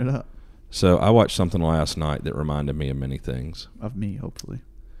 Turn it up. So I watched something last night that reminded me of many things. Of me, hopefully.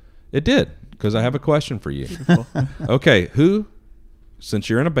 It did, because I have a question for you. Okay, since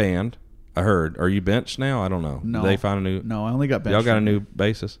you're in a band, I heard, are you benched now? I don't know. No. Did they find a new? No, I only got benched. Y'all got a new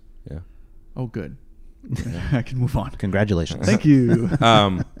bassist? Yeah. Oh, good. I can move on. Congratulations. Thank you.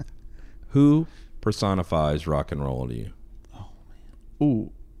 Who personifies rock and roll to you?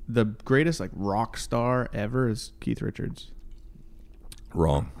 Ooh, the greatest like rock star ever is Keith Richards.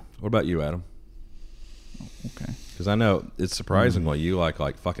 Wrong. What about you, Adam? Okay. Because I know it's surprising what you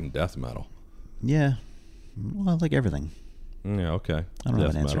like fucking death metal. Yeah. Well, I like everything. Yeah, okay. I don't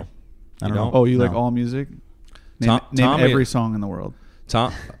have an answer. I don't know. Oh, you like No. all music? Name Tommy- every song in the world.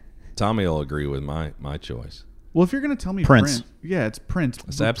 Tommy will agree with my choice. Well, if you're going to tell me Prince. yeah, it's Prince.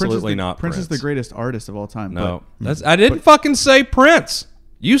 It's But absolutely Prince is not Prince is the Prince. greatest artist of all time. No, but I didn't fucking say Prince.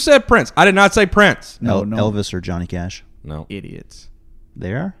 You said Prince. I did not say Prince. no, Elvis or Johnny Cash. No. idiots.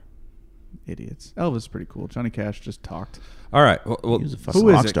 They are? Idiots. Elvis is pretty cool. Johnny Cash just talked. All right. Well, He was a fucking who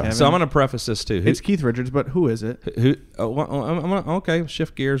is rock it, star. Kevin? so I'm going to preface this too. It's Keith Richards, but who is it? Who? Okay,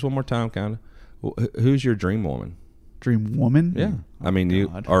 shift gears one more time, kind of. Who's your dream woman? Dream Woman? Yeah, I mean you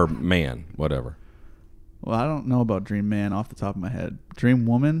God. or man, whatever. Well, I don't know about Dream Man off the top of my head. Dream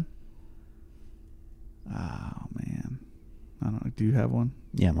Woman? Oh, man. I don't know. Do you have one?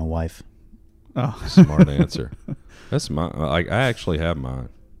 Yeah, my wife. Oh. Smart answer. That's my. Like I actually have mine.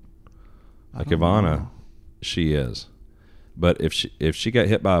 Like don't Ivana, know. she is. But if she got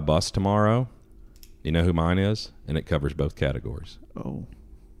hit by a bus tomorrow, you know who mine is, and it covers both categories. Oh.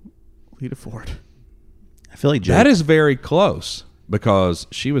 Lita Ford. I feel like Jake. That is very close because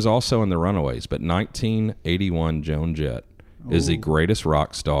she was also in the Runaways. But 1981 Joan Jett is the Ooh. greatest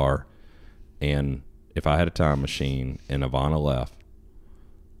rock star. And if I had a time machine and Ivana left,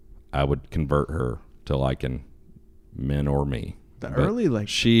 I would convert her to liking Men or Me. The But early, like,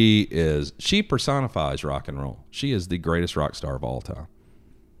 she personifies rock and roll. She is the greatest rock star of all time.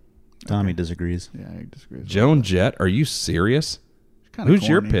 Tommy disagrees. yeah, I disagree. Joan Jett, are you serious? Kinda Who's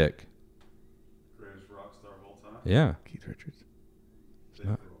your corny. pick? Greatest Yeah. Keith Richards.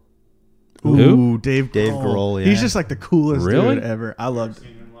 Who? Ooh, Dave Dave Grohl. Grohl, He's yeah. just like the coolest Really? dude ever. I loved Seen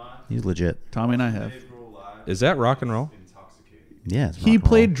him live. He's legit. Tommy and I have. Dave Grohl live. Is that rock and roll? Intoxicating. Yeah, it's He rock and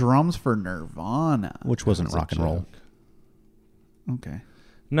played roll, drums for Nirvana. which wasn't That's a rock and roll. joke. Okay.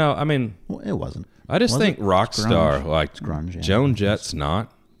 No, I mean, Well, it wasn't. I just Was think it? rock star grunge. like grunge, yeah. Joan Jett's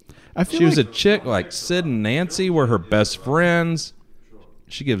not. I feel She was like a chick like Sid and Nancy were her best friends.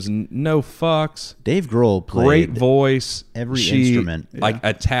 She gives no fucks. Dave Grohl played Great voice. every She, instrument. like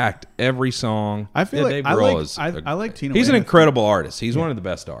attacked every song. I feel like Dave I Grohl like is I like Tina. He's an Weymouth. incredible artist. He's one of the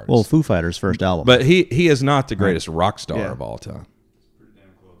best artists. Well, Foo Fighters' first album. but he is not the greatest rock star Yeah. of all time. Pretty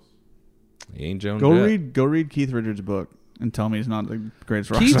damn close. He ain't Joan Go Jett. read Keith Richards' book and tell me he's not the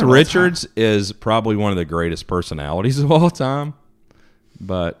greatest rock Keith star of all Richards is probably one of the greatest personalities of all time.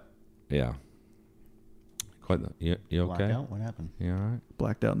 But yeah, quite. You okay? Blackout? What happened? You all right? time.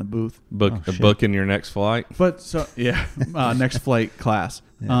 Blacked out in the booth. Book Oh, shit. booking your next flight. But so yeah, next flight class.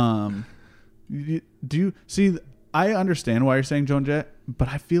 Yeah. Do you see? I understand why you're saying Joan Jett, but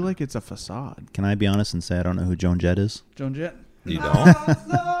I feel like it's a facade. Can I be honest and say I don't know who Joan Jett is? Joan Jett. You don't?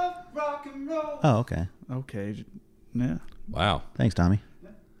 Love rock and roll. Oh, okay. Okay. Yeah. Wow. Thanks, Tommy.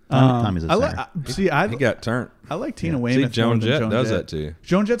 Tommy's a I singer. like. He got turned. I like Tina Yeah. Weymouth. See, Joan more than Jett does that to you.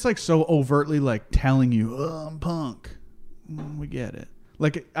 Joan Jett's like so overtly like telling you, "Oh, I'm punk." We get it.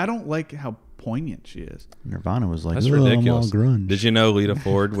 Like I don't like how poignant she is. Nirvana was like, That's "Oh, I'm all ridiculous. grunge." Did you know Lita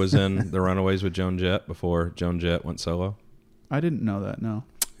Ford was in The Runaways with Joan Jett before Joan Jett went solo? I didn't know that. No.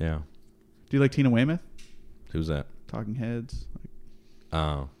 Yeah. Do you like Tina Weymouth? Who's that? Talking Heads.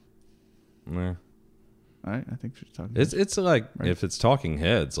 Oh. Nah. I think she's talking. It's like Right. if it's Talking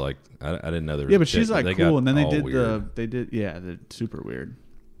Heads, like I didn't know there was Yeah, a but chick, she's like they cool, got and then they all did weird. the super weird.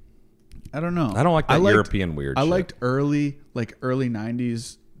 I don't know. I don't like that liked- European weird I shit. liked early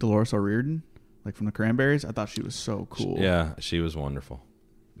 '90s Dolores O'Riordan, like from the Cranberries. I thought she was so cool. Yeah, she was wonderful.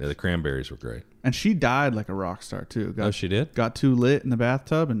 Yeah, the Cranberries were great. and she died like a rock star too. Oh, she did? Got too lit in the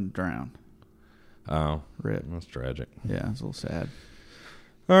bathtub and drowned. Oh, Rip. that's tragic. Yeah, it's a little sad.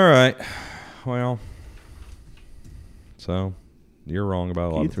 All right. Well, so you're wrong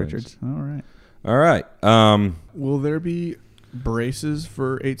about a lot Keith of things. Richards. All right. All right. Will there be braces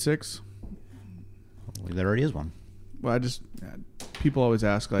for 8.6? Well, there already is one. Well, people always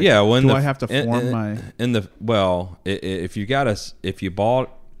ask like, yeah. When do the, I have to form my? in the well? If you bought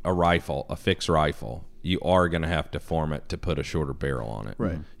a rifle, a fixed rifle, you are going to have to form it to put a shorter barrel on it.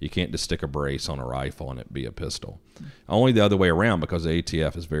 Right. You can't just stick a brace on a rifle and it be a pistol. Only the other way around because the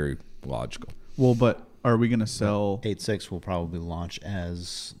ATF is very logical. Well, but are we gonna sell? 8.6 will probably launch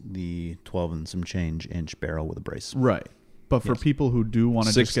as the 12 and some change inch barrel with a brace. Right. But for people who do want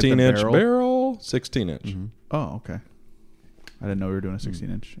to just get the 16-inch barrel. 16-inch. Oh, okay. I didn't know we were doing a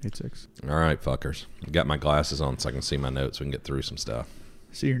 16-inch 8.6. All right, fuckers. Got my glasses on so I can see my notes. We can get through some stuff.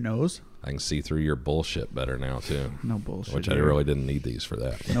 See your nose? I can see through your bullshit better now too. No bullshit. Which I here. really didn't need these for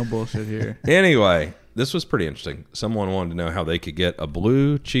that. No bullshit here. Anyway, this was pretty interesting. Someone wanted to know how they could get a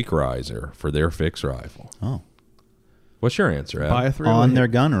blue cheek riser for their fixed rifle. Oh. What's your answer, Adam? Buy a 3 On their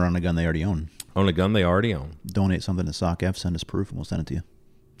gun or on a gun they already own? On a gun they already own. Donate something to Sock F, send us proof, and we'll send it to you.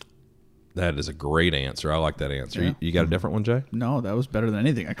 That is a great answer. I like that answer. Yeah. You got a different one, Jay? No, that was better than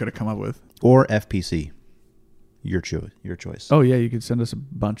anything I could have come up with. Or FPC. Your choice. Oh yeah, you could send us a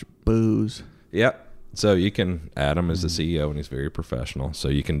bunch of booze. Yep. So you can, Adam is the CEO and he's very professional. So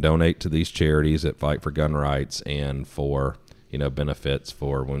you can donate to these charities that fight for gun rights and for, benefits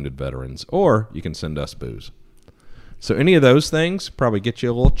for wounded veterans, or you can send us booze. So any of those things probably get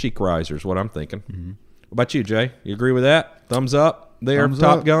you a little cheek riser is what I'm thinking. What about you, Jay? You agree with that? Thumbs up there, Thumbs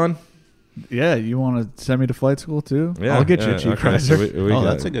Top up. Gun? Yeah, you want to send me to flight school too? Yeah. I'll get you a cheek okay, riser. so we got-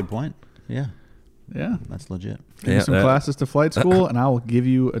 That's a good point. Yeah, yeah, that's legit. give me Yeah, some that- classes to flight school, and I will give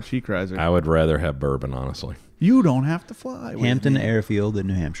you a cheek riser. I would rather have bourbon, honestly. You don't have to fly. with Hampton me. Airfield in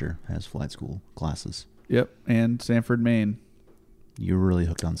New Hampshire has flight school classes. Yep, and Sanford, Maine. You're really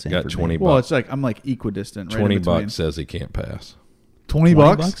hooked on Sanford. Got 20 Maine. Well, bucks. it's like I'm like equidistant. Right 20 in between. bucks says he can't pass. 20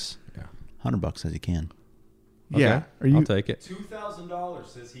 bucks? Yeah. $100 says you can. Yeah. Okay, Are you? I'll take it. $2,000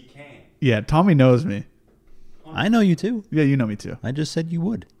 says he can. Yeah, Tommy knows me. I know you too. Yeah, you know me too. I just said you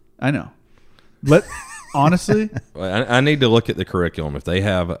would. I know. Honestly, Well, I need to look at the curriculum. If they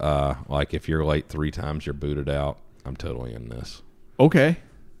have, if you're late 3 times, you're booted out. I'm totally in this. okay.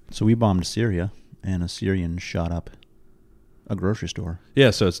 So we bombed Syria, and a Syrian shot up a grocery store.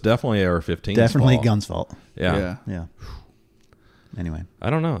 Yeah, so it's definitely AR-15. Definitely Gun's fault. Yeah. Yeah. Anyway, I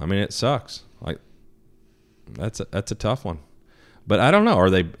don't know. I mean, it sucks. Like, that's a tough one. But I don't know. Are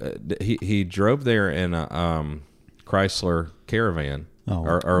they? He drove there in a Chrysler Caravan. Oh.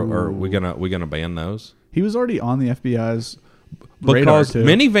 Are we gonna ban those? He was already on the FBI's radar Because too.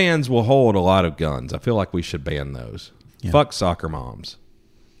 minivans will hold a lot of guns. I feel like we should ban those. Yeah. Fuck soccer moms.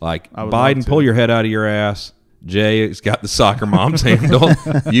 Like, I would love Biden, to. pull your head out of your ass. Jay's got the soccer moms handle.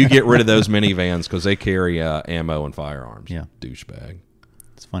 You get rid of those minivans because they carry ammo and firearms. Yeah. Douchebag.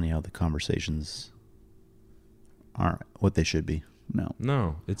 It's funny how the conversations aren't what they should be. No.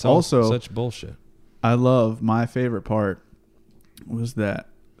 No, it's Also- also such bullshit. I love, my favorite part was that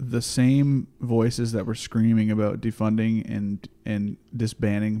the same voices that were screaming about defunding and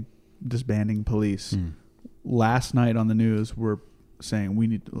disbanding police last night on the news were saying we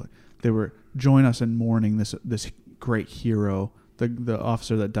need to, they were join us in mourning this great hero, the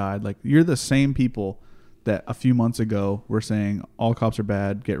officer that died. Like, you're the same people that a few months ago were saying all cops are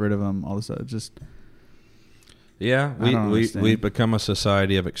bad, get rid of them, all this stuff. Just Yeah, I don't understand. we've become a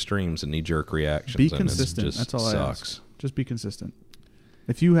society of extremes and knee-jerk reactions. be and it's consistent. just That's all I sucks. ask. Just be consistent.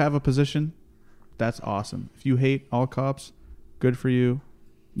 If you have a position, that's awesome. If you hate all cops, good for you.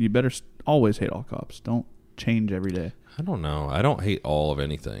 You better always hate all cops. Don't change every day. I don't know. I don't hate all of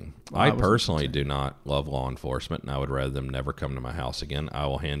anything. Well, I I wasn't personally saying. do not love law enforcement, and I would rather them never come to my house again. I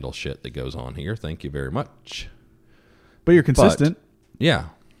will handle shit that goes on here. Thank you very much. But you're consistent. Yeah.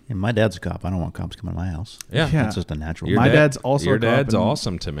 And my dad's a cop. I don't want cops coming to my house. Yeah. Yeah. That's just a natural. Your My dad- dad's also your a cop, dad's and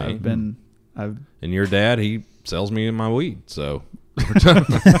awesome to me. I've And your dad, he sells me my weed, so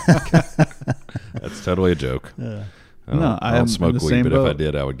that's totally a joke. I No, I am don't in smoke the weed, same but if I boat.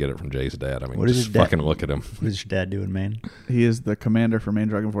 did, I would get it from Jay's dad. I mean, What is just his dad- fucking look at him. What is your dad doing, man? he is the commander for Maine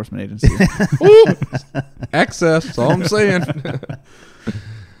Drug Enforcement Agency. Access, that's all I'm saying.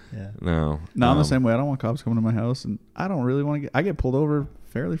 Yeah. No. No, I'm the same way. I don't want cops coming to my house, and I don't really want to I get pulled over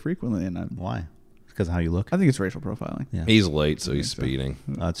fairly frequently, and Why? Because of how you look. I think it's racial profiling. Yeah, He's late, so he's so. speeding.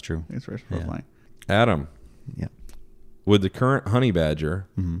 that's true. I think it's racial Yeah. profiling. Adam, Yeah. would the current Honey Badger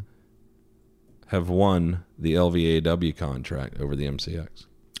hmm have won the LVAW contract over the MCX?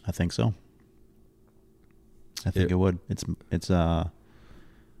 I think so. I think it would. It's the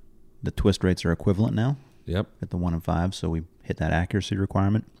twist rates are equivalent now Yep. at the 1 and 5, so we hit that accuracy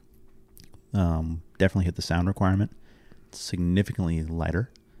requirement. Definitely hit the sound requirement. It's significantly lighter.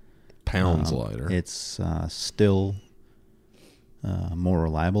 Pounds lighter. It's still more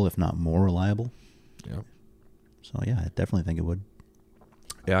reliable, if not more reliable. Yep. So yeah, I definitely think it would.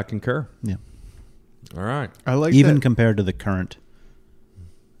 Yeah, I concur. Yeah. All right. I like Even that. compared to the current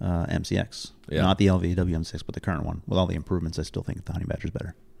MCX. Yeah. Not the LVW M6, but the current one. With all the improvements, I still think the Honey Badger's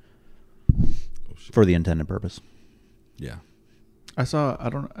better. For the intended purpose. Yeah. I saw.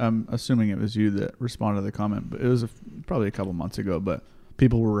 I'm assuming it was you that responded to the comment, but it was probably a couple months ago. But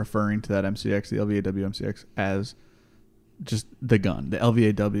people were referring to that MCX, the LVAW MCX, as just the gun, the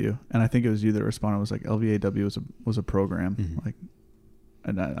LVAW, and I think it was you that responded. Was like LVAW was a program, Mhm. like,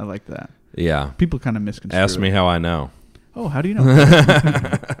 and I like that. Yeah. People kind of misconstrue. Ask me it. how I know. Oh, how do you know?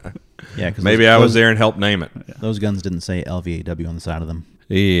 Yeah, because Maybe I was there and helped name it. Those guns didn't say LVAW on the side of them.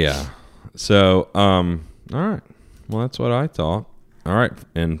 Yeah. So, all right. Well, that's what I thought. All right.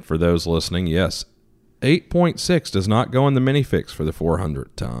 And for those listening, yes, 8.6 does not go in the minifix for the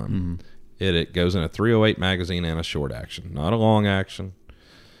 400th time. It goes in a 308 magazine and a short action, not a long action.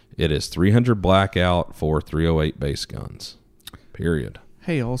 It is 300 blackout for 308 base guns. Period.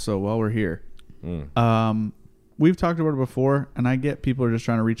 Hey, also while we're here, Mm. we've talked about it before, and I get people are just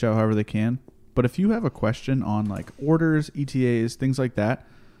trying to reach out however they can. But if you have a question on like orders, ETAs, things like that,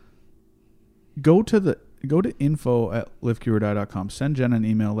 go to info@liveqordie.com. Send Jen an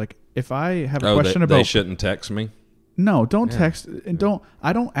email. Like, if I have a question they about shouldn't text me. no, don't Yeah. text and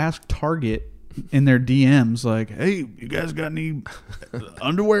I don't ask Target in their DMs like, hey, you guys got any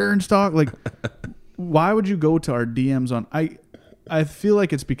underwear in stock? Like, why would you go to our DMs on I feel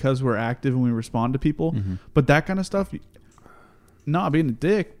like it's because we're active and we respond to people, but that kind of stuff, not being a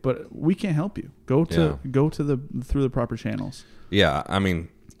dick, but we can't help you. Go to through the proper channels. Yeah. I mean,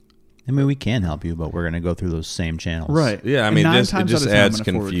 We can help you, but we're going to go through those same channels. Right. yeah. I And mean, 9 it times just out of 10, I'm adds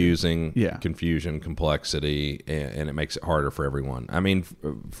gonna forward you. confusion, complexity, and it makes it harder for everyone. I mean,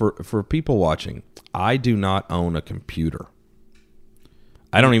 for people watching, I do not own a computer.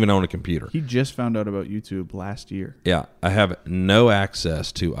 I don't even own a computer. He just found out about YouTube last year. Yeah, I have no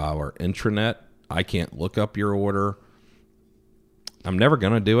access to our intranet. I can't look up your order. I'm never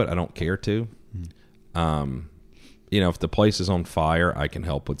going to do it. I don't care to. If the place is on fire, I can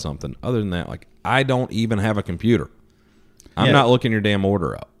help with something. Other than that, like, I don't even have a computer. I'm Yeah. not looking your damn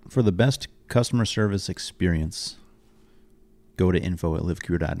order up. For the best customer service experience, go to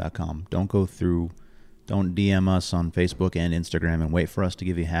info@liveqordie.com. Don't Don't DM us on Facebook and Instagram and wait for us to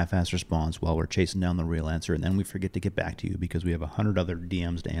give you a half-ass response while we're chasing down the real answer, and then we forget to get back to you because we have 100 other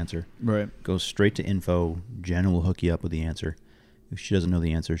DMs to answer. Right. Go straight to info. Jen will hook you up with the answer. If she doesn't know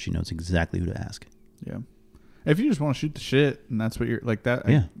the answer, she knows exactly who to ask. Yeah. If you just want to shoot the shit and that's what you're like that,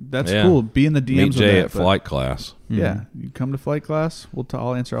 Yeah. that's Yeah. cool. Be in the DMs Meet with Jay that, at but- flight class. Yeah, you come to flight class.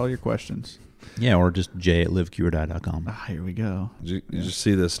 I'll answer all your questions. Yeah, or just jay@livecureDie.com. Ah, here we go. Did you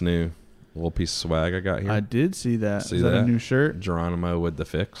see this new little piece of swag I got here? I did see that. See Is that a that? new shirt? Geronimo with the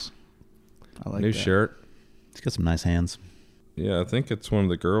fix. I like New that. shirt. He's got some nice hands. Yeah, I think it's one of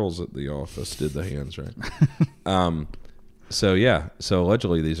the girls at the office did the hands right. So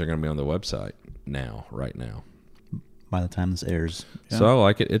allegedly these are going to be on the website right now. By the time this airs, Yeah. So I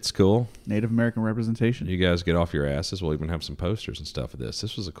like it. It's cool. Native American representation. You guys get off your asses. We'll even have some posters and stuff of this.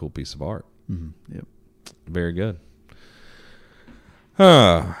 This was a cool piece of art. Yep. Very good.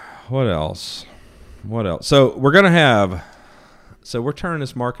 What else? So we're turning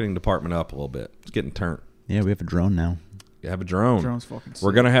this marketing department up a little bit. It's getting turned. yeah, we have a drone now. You have a drone. Drone's fucking sick.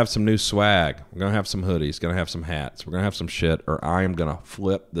 We're going to have some new swag. We're going to have some hoodies. Going to have some hats. We're going to have some shit, or I am going to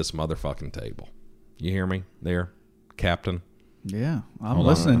flip this motherfucking table. You hear me there, Captain? Yeah, I'm Hold on,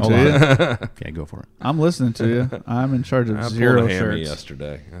 listening hold to on. you. Okay, go for it. I'm listening to you. I'm in charge of I pulled zero a hammy shirts.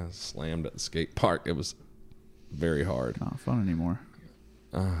 yesterday. I slammed at the skate park. It was very hard. Not fun anymore.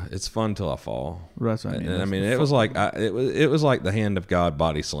 It's fun till I fall. That's what I mean. I That's mean, the it was fun. like it was like the hand of God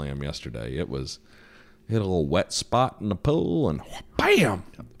body slam yesterday. It hit a little wet spot in the pool and bam.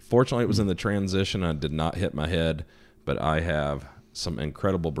 Fortunately, it was in the transition. I did not hit my head, but I have some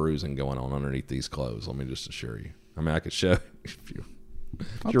incredible bruising going on underneath these clothes. Let me just assure you. I mean, I could show if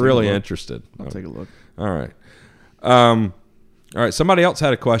I'll you're take a really look. interested. I'll take a look. All right. All right. Somebody else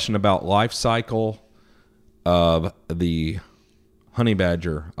had a question about life cycle of the Honey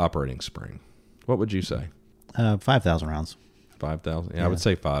Badger operating spring. What would you say? 5,000 rounds. 5,000? Yeah, I Yeah. would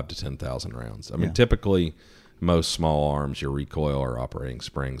say 5 to 10,000 rounds. I mean, Yeah. typically, most small arms, your recoil or operating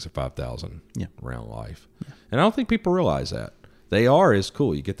springs are 5,000 Yeah. round life. And I don't think people realize that. They are is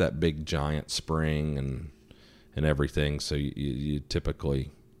cool. You get that big giant spring and everything, so you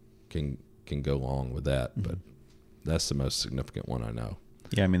typically can go along with that. But that's the most significant one I know.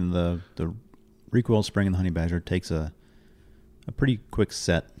 Yeah, I mean, the recoil spring in the Honey Badger takes a pretty quick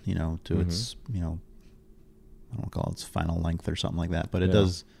set, to its, I don't want to call it its final length or something like that, but it Yeah.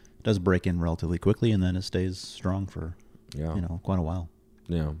 does break in relatively quickly, and then it stays strong for, Yeah. quite a while.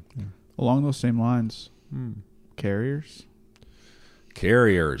 Yeah. Along those same lines, carriers.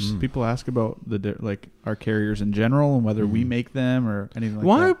 Carriers. People ask about our carriers in general and whether we make them or anything like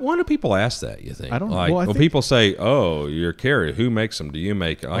Why? that. Why do people ask that? You think? I don't know. Like, Well, I when think- people say, "Oh, you're a carrier. Who makes them? Do you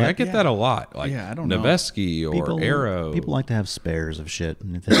make?" Like, I get yeah. that a lot. Like, Yeah, I don't know. Noveski or Arrow. People like to have spares of shit,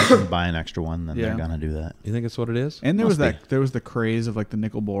 and if they can buy an extra one, then Yeah. they're gonna do that. You think it's what it is? And there was Must be. there was the craze of like the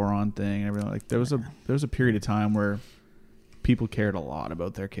nickel boron thing and everything. Like there was a period of time where people cared a lot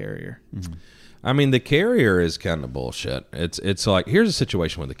about their carrier. I mean, the carrier is kind of bullshit. It's like, here's a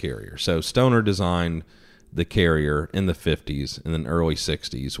situation with the carrier. So Stoner designed the carrier in the 50s and then early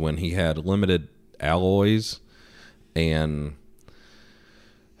 60s when he had limited alloys, and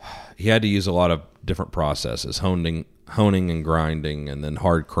he had to use a lot of different processes, honing and grinding, and then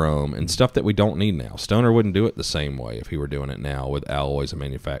hard chrome and stuff that we don't need now. Stoner wouldn't do it the same way if he were doing it now with alloys and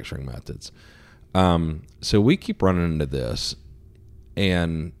manufacturing methods. So we keep running into this.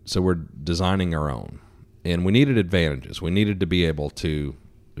 And so we're designing our own. And we needed advantages. We needed to be able to,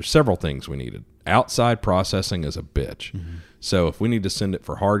 there's several things we needed. Outside processing is a bitch. So if we need to send it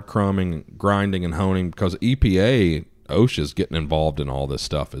for hard chroming, grinding, and honing, because EPA, OSHA's getting involved in all this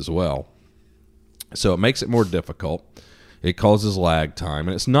stuff as well. So it makes it more difficult. It causes lag time.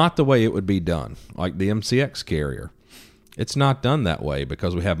 And it's not the way it would be done, like the MCX carrier. It's not done that way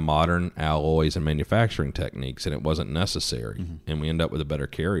because we have modern alloys and manufacturing techniques, and it wasn't necessary. And we end up with a better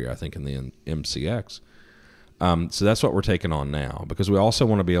carrier, I think, in the MCX. So that's what we're taking on now, because we also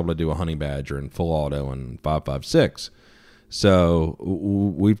want to be able to do a Honey Badger and full auto and 5.56. So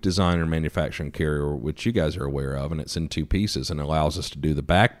we've designed a manufacturing carrier, which you guys are aware of, and it's in 2 pieces and allows us to do the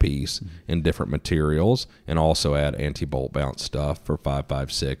back piece in different materials and also add anti-bolt bounce stuff for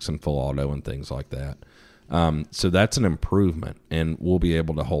 5.56 and full auto and things like that. So that's an improvement, and we'll be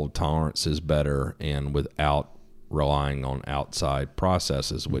able to hold tolerances better and without relying on outside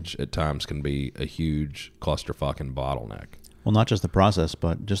processes, which at times can be a huge clusterfuck and bottleneck. Well, not just the process,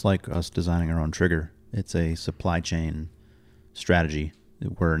 but just like us designing our own trigger, it's a supply chain strategy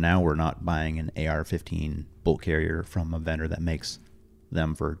where now we're not buying an AR-15 bolt carrier from a vendor that makes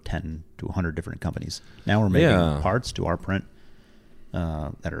them for 10 to 100 different companies. Now we're making Yeah. parts to our print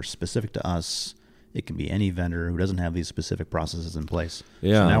that are specific to us, It can be any vendor who doesn't have these specific processes in place.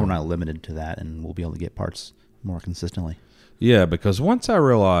 Yeah. So now we're not limited to that, and we'll be able to get parts more consistently. Yeah, because once I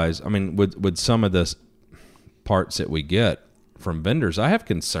realize, I mean, with some of this parts that we get from vendors, I have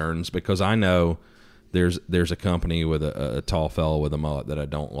concerns because I know there's a company with a tall fellow with a mullet that I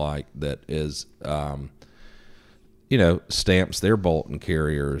don't like that is, stamps their bolt and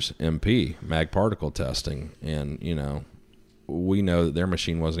carriers MP, mag particle testing, and, we know that their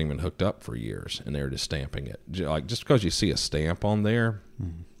machine wasn't even hooked up for years, and they're just stamping it. Like, just because you see a stamp on there,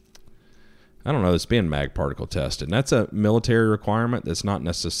 I don't know, it's being mag particle tested. And that's a military requirement that's not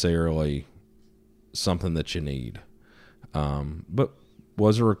necessarily something that you need. But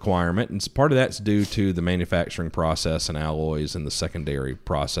was a requirement, and part of that's due to the manufacturing process and alloys and the secondary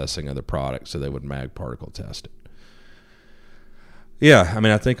processing of the product, so they would mag particle test it. Yeah, I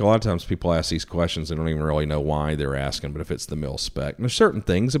mean, I think a lot of times people ask these questions, they don't even really know why they're asking, but if it's the mil spec. And there's certain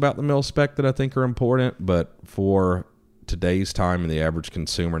things about the mil spec that I think are important, but for today's time and the average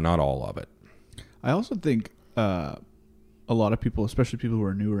consumer, not all of it. I also think a lot of people, especially people who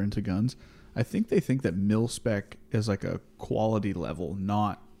are newer into guns, I think they think that mil spec is like a quality level,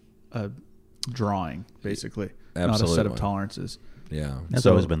 not a drawing, basically. Absolutely. Not a set of tolerances. Yeah. That's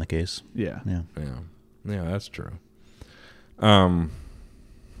So- always been the case. Yeah. Yeah. Yeah, that's true. All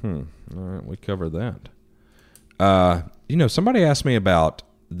right, we covered that. Somebody asked me about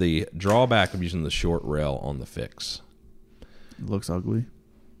the drawback of using the short rail on the fix. It looks ugly.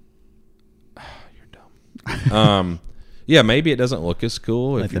 You're dumb. Yeah, maybe it doesn't look as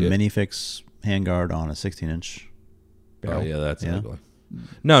cool. Like if the you mini fix handguard on a 16-inch Oh barrel. yeah, that's Yeah. ugly.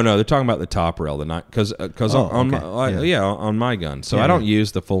 No, they're talking about the top rail, the night because Oh, on okay. on my gun. So Yeah, I don't yeah.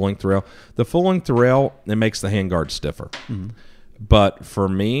 use the full length rail. The full length rail, it makes the handguard stiffer. Mm-hmm. But for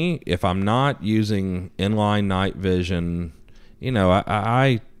me, if I'm not using inline night vision,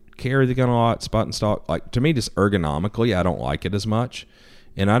 I carry the gun a lot, spot and stock. Like, to me, just ergonomically, I don't like it as much,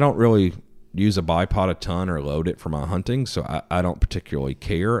 and I don't really use a bipod a ton or load it for my hunting, so I don't particularly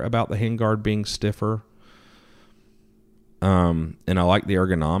care about the handguard being stiffer. And I like the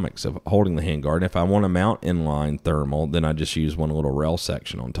ergonomics of holding the handguard. If I want to mount inline thermal, then I just use one little rail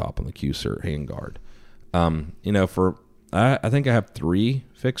section on top of the Q-Cert handguard. I think I have 3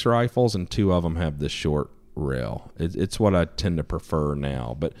 fixed rifles, and 2 of them have this short rail. It's what I tend to prefer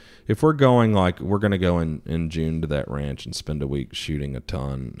now. But if we're going, like, we're going to go in June to that ranch and spend a week shooting a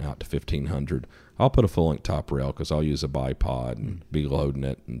ton out to 1,500, I'll put a full-length top rail because I'll use a bipod and be loading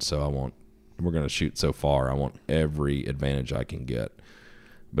it. And so we're going to shoot so far, I want every advantage I can get.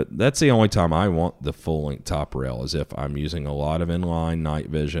 But that's the only time I want the full-length top rail, is if I'm using a lot of inline night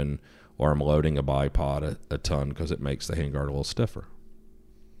vision or I'm loading a bipod a ton, because it makes the handguard a little stiffer.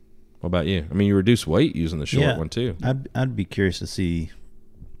 What about you? I mean, you reduce weight using the short one too. I'd be curious to see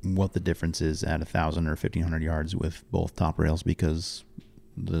what the difference is at 1,000 or 1,500 yards with both top rails, because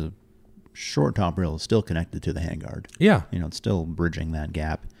the short top rail is still connected to the handguard. Yeah. It's still bridging that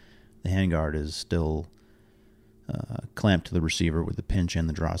gap. The handguard is still clamped to the receiver with the pinch and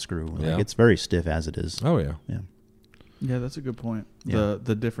the draw screw. Yeah. It's very stiff as it is. Oh yeah. Yeah. Yeah, that's a good point. Yeah.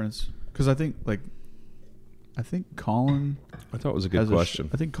 The difference, because I think Colin I thought it was a good has question.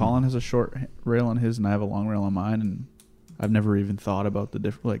 I think Colin has a short rail on his, and I have a long rail on mine, and I've never even thought about the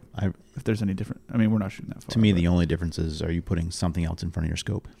different. Like, if there's any different. I mean, we're not shooting that far. To me, but- the only difference is, are you putting something else in front of your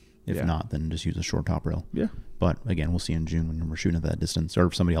scope? If Yeah. not, then just use a short top rail. Yeah. But again, we'll see in June when we're shooting at that distance, or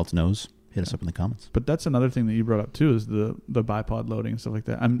if somebody else knows, hit us up in the comments. But that's another thing that you brought up too, is the bipod loading and stuff like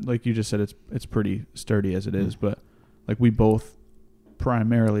that. I'm like you just said, it's pretty sturdy as it is, but like we both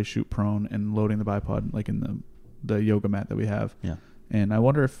primarily shoot prone and loading the bipod like in the yoga mat that we have. Yeah. And I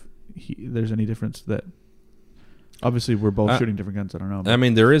wonder if there's any difference that. Obviously, we're both shooting different guns. I don't know. I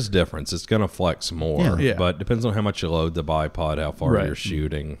mean, there is difference. It's going to flex more, Yeah. Yeah. but depends on how much you load the bipod, how far Right. you're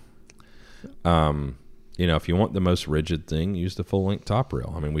shooting. If you want the most rigid thing, use the full-length top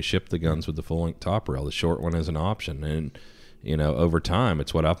rail. I mean, we ship the guns with the full-length top rail. The short one is an option, and over time,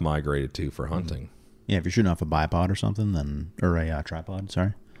 it's what I've migrated to for hunting. Yeah, if you're shooting off a bipod or something, then or a tripod,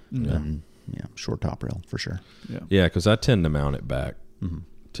 sorry, then short top rail for sure. yeah. Yeah, because I tend to mount it back Mm-hmm.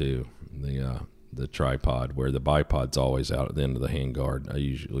 to the tripod, where the bipod's always out at the end of the handguard. I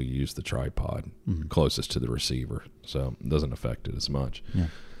usually use the tripod closest to the receiver, so it doesn't affect it as much. Yeah.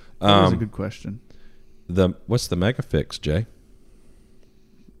 That was a good question. What's the Megafix, Jay?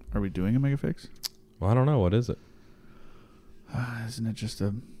 Are we doing a Megafix? Well, I don't know. What is it? Isn't it just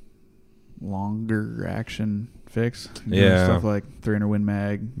a longer action fix? Doing Yeah. Stuff like 300 Win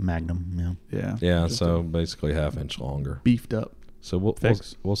Mag. Magnum, yeah. Yeah. Yeah, Just so a basically half-inch longer. beefed up. So we'll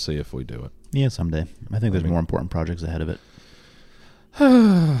Fix. see if we do it. Yeah, someday. I think there's mean- more important projects ahead of it.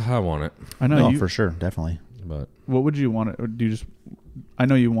 I want it, I know No, you. for sure, definitely. but What would you want it? Or do you just? I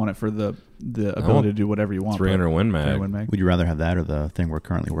know you want it for the ability to do whatever you want. 300 but- Win 300 Mag. Win Mag. Would you rather have that or the thing we're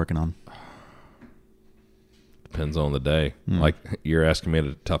currently working on? Depends on the day. Hmm. Like you're asking me at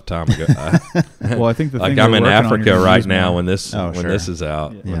a tough time. Well, I think the like thing I'm you're in working on, you're Africa gonna right use now more. when this Oh, when sure. this is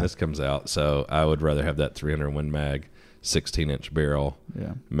out, Yeah. when Yeah. this comes out. So I would rather have that 300 Win Mag 16-inch barrel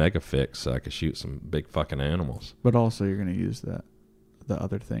Yeah, mega fix so I could shoot some big fucking animals but also you're gonna use the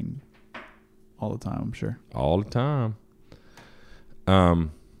other thing all the time. I'm sure. all the time.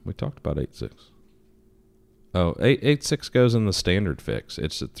 We talked about 8.6. Oh, 8.6 goes in the standard fix.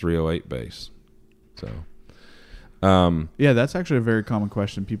 It's a 308 base. So, Yeah, that's actually a very common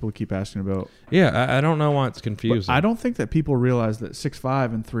question. People keep asking about. yeah, I don't know why it's But confusing. I don't think that people realize that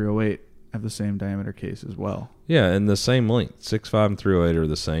 6.5 and 308 have the same diameter case as well. Yeah, and the same length. 6.5 and 308 are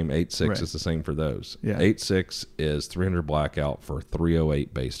the same. 8.6 Right. is the same for those. Yeah. 8.6 is 300 blackout for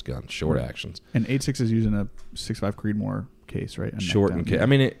 308 based guns, short Right. actions. And 8.6 is using a 6.5 Creedmoor case, right? A neck Shortened down. case. I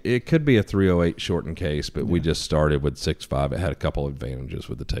mean, it could be a 308 shortened case, but we Yeah. just started with 6.5. It had a couple of advantages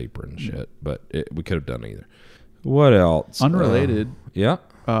with the taper and shit, but we could have done either. What else? Unrelated. Yeah.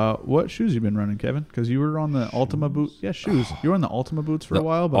 What shoes you been running, Kevin? Because you were on the Ultima boot. Yeah, shoes. You were on the Ultima boots for The a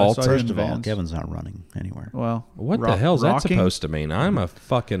while, but Alta- I saw you in First of all, Vans. Kevin's not running anywhere. Well, What the hell is that rocking? supposed to mean? I'm a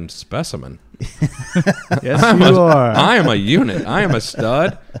fucking specimen. Yes, you are. I am a unit. I am a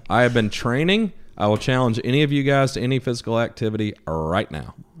stud. I have been training. I will challenge any of you guys to any physical activity right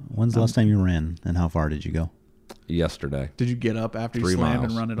now. When's the last time you ran, and how far did you go? Yesterday. Did you get up after you 3 slammed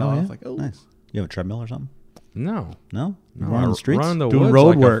miles. and run it Oh, off? yeah? Like, oh, Nice. You have a treadmill or something? No. No? You No, run on the streets? Run in the Doing woods road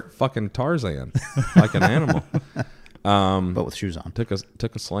like work. a fucking Tarzan, like an animal. But with shoes on. Took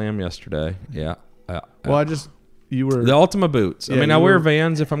a slam yesterday. Yeah. well, you were. The Ultima boots. I Yeah, mean, I you wear were-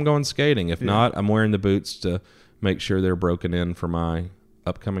 Vans if I'm going skating. If Yeah. not, I'm wearing the boots to make sure they're broken in for my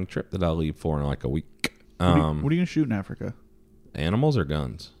upcoming trip that I'll leave for in like a week. what are you going to shoot in Africa? Animals or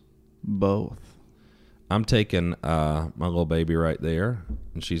guns? Both. I'm taking my little baby right there,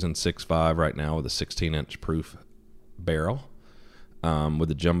 and she's in 6.5 right now with a 16-inch proof barrel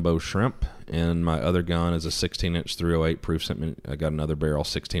with a jumbo shrimp. And my other gun is a 16-inch 308 proof. I got another barrel,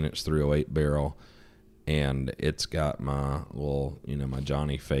 16-inch 308 barrel, and it's got my little, my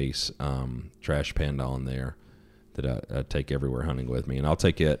Johnny face trash panda on there that I take everywhere hunting with me. And I'll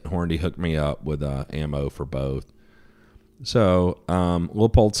take it. Hornady hooked me up with ammo for both. So,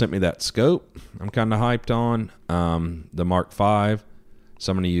 Leupold sent me that scope. I'm kind of hyped on the Mark V.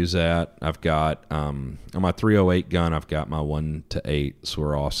 So I'm going to use that. I've got on my 308 gun, I've got my 1-8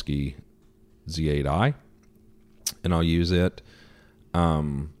 Swarovski Z8i, and I'll use it.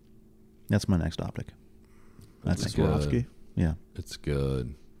 That's my next optic. That's That's good. good. Swarovski. Yeah. It's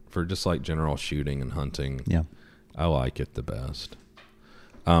good for just like general shooting and hunting. Yeah. I like it the best.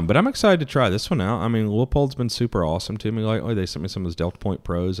 But I'm excited to try this one out. I mean, Leupold's been super awesome to me lately. They sent me some of those Delta Point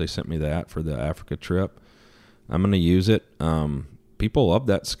Pros. They sent me that for the Africa trip. I'm going to use it. People love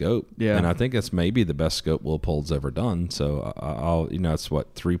that scope. Yeah. And I think it's maybe the best scope Leupold's ever done. So I'll it's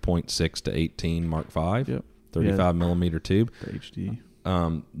what, 3.6 to 18 Mark V, Yep. 35 millimeter tube. The HD.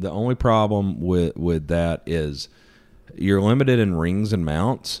 The only problem with that is you're limited in rings and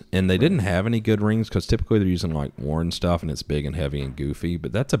mounts, and they didn't have any good rings because typically they're using like Warren stuff, and it's big and heavy and goofy.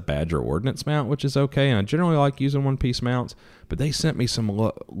 But that's a Badger Ordnance mount, which is okay. And I generally like using one-piece mounts. But they sent me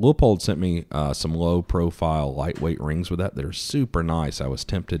Leupold sent me some low-profile, lightweight rings with that. They're super nice. I was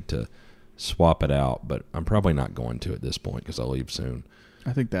tempted to swap it out, but I'm probably not going to at this point because I'll leave soon.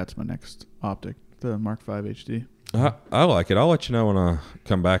 I think that's my next optic, the Mark V HD. I like it. I'll let you know when I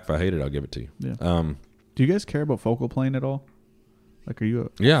come back. If I hate it, I'll give it to you. Yeah. Do you guys care about focal plane at all? Like, are you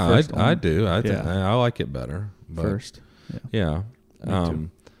a Yeah, first I on do. Yeah. I like it better. But first? yeah. Me too.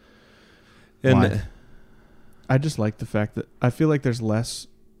 And Why? I just like the fact that I feel like there's less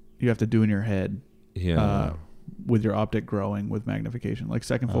you have to do in your head yeah, with your optic growing with magnification. Like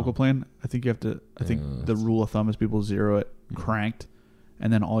second Oh. focal plane, I think you have to. I think Yeah, the rule of thumb is people zero it Mm. cranked,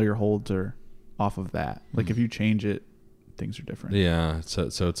 and then all your holds are off of that. Like Mm. if you change it, things are different. yeah. So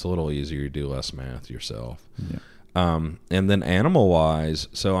it's a little easier to do less math yourself. Yeah. And then animal wise,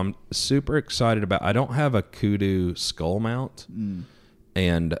 so I'm super excited about. I don't have a kudu skull mount, Mm.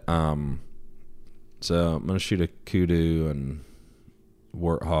 and so I'm gonna shoot a kudu and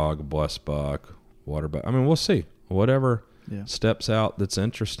warthog, blessed buck, waterbuck. I mean, we'll see. Whatever Yeah. steps out that's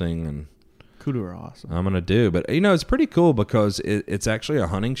interesting and. Kudu are awesome. I'm gonna do, but it's pretty cool because it's actually a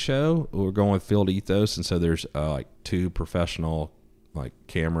hunting show. We're going with Field Ethos, and so there's like 2 professional like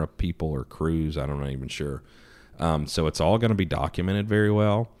camera people or crews. I'm not even sure. So it's all going to be documented very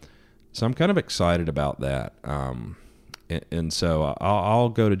well. So I'm kind of excited about that. and so I'll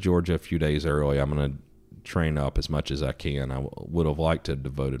go to Georgia a few days early. I'm going to train up as much as I can. I would have liked to have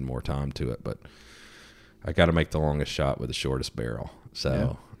devoted more time to it, but I got to make the longest shot with the shortest barrel.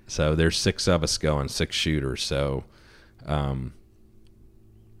 So there's 6 of us going, 6 shooters. So they I'm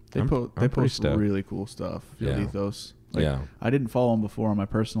pretty post stoked. really cool stuff. Field Yeah. Ethos. Like, Yeah. I didn't follow them before on my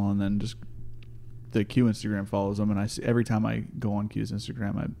personal, and then just the Q Instagram follows them, and I see every time I go on Q's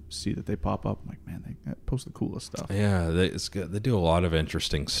Instagram, I see that they pop up. I'm like, man, they post the coolest stuff. Yeah, it's good. They do a lot of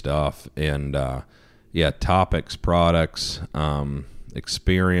interesting stuff, and topics, products,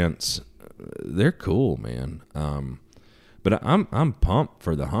 experience. They're cool, man. But I'm pumped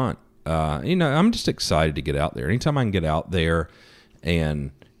for the hunt. I'm just excited to get out there. Anytime I can get out there,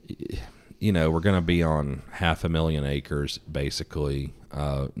 and we're going to be on 500,000 acres, basically,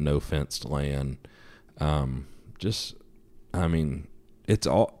 no fenced land. It's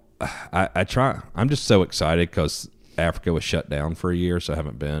all. I try. I'm just so excited because Africa was shut down for a year, so I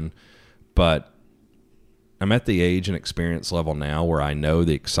haven't been. But I'm at the age and experience level now where I know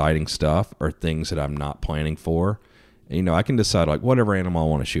the exciting stuff are things that I'm not planning for. And, I can decide, like, whatever animal I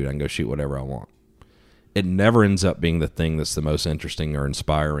want to shoot, I can go shoot whatever I want. It never ends up being the thing that's the most interesting or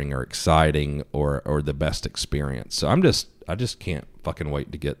inspiring or exciting or the best experience. So I just can't fucking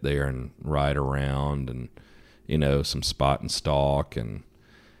wait to get there and ride around and, some spot and stalk and,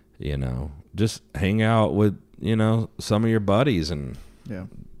 just hang out with, some of your buddies and Yeah,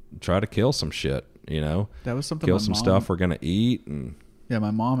 try to kill some shit, that was something. kill my some mom, stuff we're going to eat. And Yeah,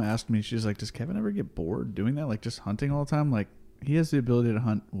 my mom asked me. She's like, "Does Kevin ever get bored doing that? Like just hunting all the time? Like he has the ability to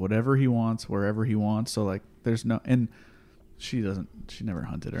hunt whatever he wants, wherever he wants. So like, there's no." And she doesn't. She never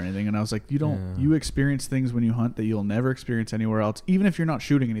hunted or anything. And I was like, "You don't. Yeah. You experience things when you hunt that you'll never experience anywhere else. Even if you're not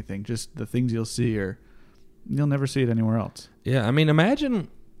shooting anything, just the things you'll see, or you'll never see it anywhere else." yeah, imagine,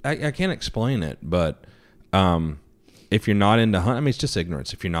 I can't explain it, but if you're not into hunting, it's just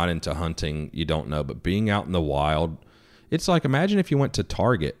ignorance. If you're not into hunting, you don't know. But being out in the wild, it's like, imagine if you went to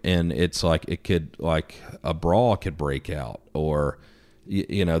Target and it's like a brawl could break out, or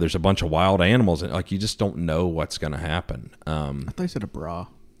there's a bunch of wild animals and like you just don't know what's going to happen. I thought you said a bra.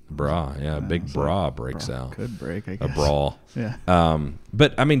 A big it's bra like, breaks out. Could break. I A guess. brawl. Yeah.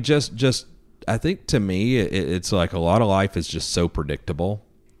 But just I think to me it's like a lot of life is just so predictable,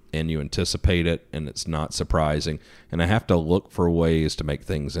 and you anticipate it, and it's not surprising. And I have to look for ways to make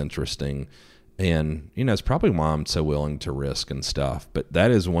things interesting. And, it's probably why I'm so willing to risk and stuff. But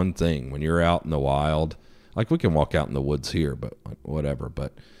that is one thing. When you're out in the wild, like we can walk out in the woods here, but like whatever.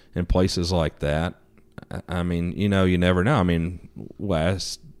 But in places like that, you never know.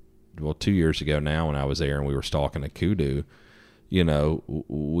 2 years ago now when I was there and we were stalking a kudu,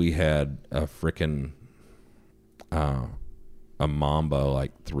 we had a frickin' a mamba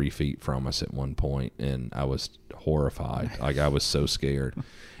like 3 feet from us at one point, and I was horrified. Like I was so scared.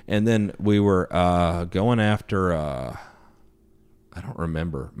 And then we were going after I don't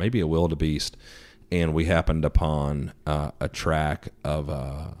remember, maybe a wildebeest, and we happened upon a track of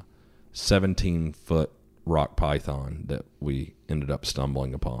a 17-foot rock python that we ended up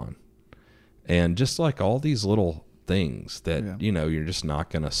stumbling upon. And just like all these little things that you're just not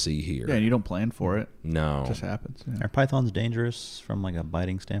going to see here. Yeah, and you don't plan for it. No. It just happens. Yeah. Are pythons dangerous from like a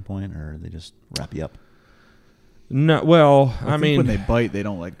biting standpoint, or they just wrap you up? No, well, I think when they bite, they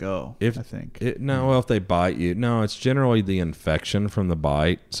don't let go. I think. If they bite you, no, it's generally the infection from the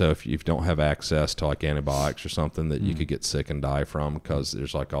bite. So if you don't have access to like antibiotics or something that you could get sick and die from because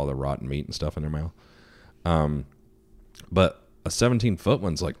there's like all the rotten meat and stuff in their mouth. But a 17-foot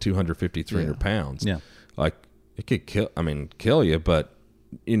one's like 250, 300 pounds. Yeah. Like it could kill you, but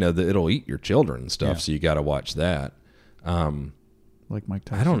it'll eat your children and stuff. Yeah. So you got to watch that. Like Mike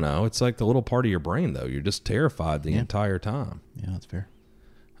Tyson. I don't know. It's like the little part of your brain though. You're just terrified the entire time. Yeah, that's fair.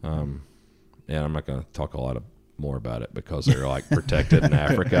 Yeah, I'm not going to talk a lot more about it because they're like protected in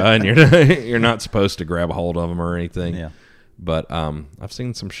Africa, and you're not supposed to grab a hold of them or anything. Yeah. But I've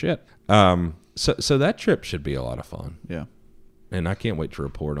seen some shit. So that trip should be a lot of fun. Yeah. And I can't wait to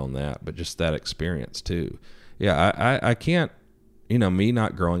report on that. But just that experience too. Yeah, I can't. Me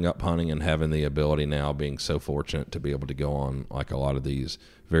not growing up hunting and having the ability now, being so fortunate to be able to go on like a lot of these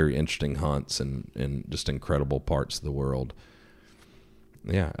very interesting hunts and just incredible parts of the world.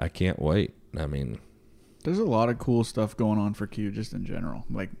 Yeah, I can't wait. There's a lot of cool stuff going on for Q just in general.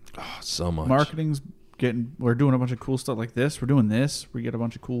 Like so much. marketing's we're doing a bunch of cool stuff like this. We're doing this. We get a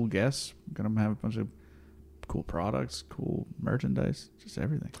bunch of cool guests. We're going to have a bunch of cool products, cool merchandise, just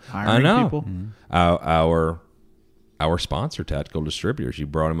everything. Hiring people. Mm-hmm. Our sponsor, Tactical Distributors, you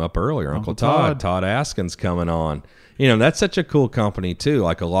brought him up earlier, Uncle Todd Askin's coming on. That's such a cool company too.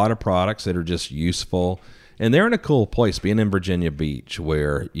 Like a lot of products that are just useful And they're in a cool place, being in Virginia Beach,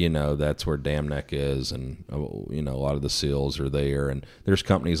 where, you know, that's where Dam Neck is, and, you know, a lot of the SEALs are there. And there's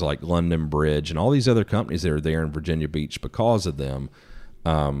companies like London Bridge and all these other companies that are there in Virginia Beach because of them.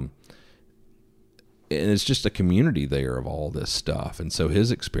 And it's just a community there of all this stuff. And so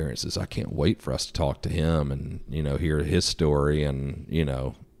his experiences, I can't wait for us to talk to him and, you know, hear his story and, you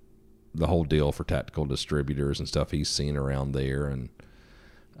know, the whole deal for Tactical Distributors and stuff he's seen around there. And,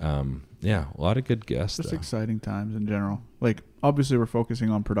 yeah, a lot of good guests. Just though. exciting times in general. Like, obviously we're focusing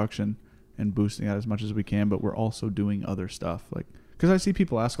on production and boosting that as much as we can, but we're also doing other stuff. Like, because I see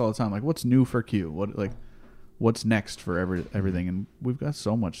people ask all the time, like, what's new for Q? What's next for everything? And we've got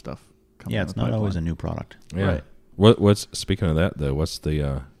so much stuff coming. Yeah, down it's the not pipeline. always a new product. Yeah. Right. What's speaking of that though? What's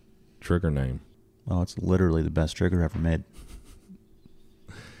the trigger name? Well, it's literally the best trigger ever made.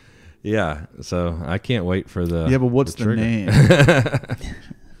 Yeah, so I can't wait for the. Yeah, but what's the trigger. name?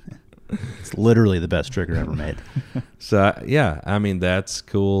 It's literally the best trigger ever made. So yeah, I mean that's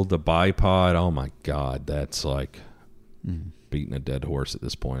cool. The bipod, oh my god, that's like beating a dead horse at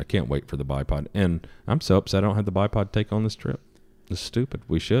this point. I can't wait for the bipod, and I'm so upset I don't have the bipod to take on this trip. It's stupid.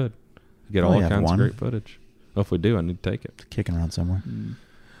 We should get all Only have kinds one. of great footage. Well, if we do, I need to take it. It's kicking around somewhere.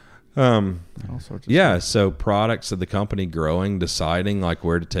 All sorts of Yeah, stuff. so products of the company growing, deciding like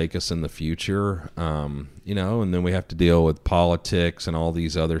where to take us in the future, you know, and then we have to deal with politics and all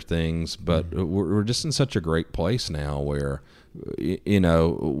these other things. But we're just in such a great place now where, you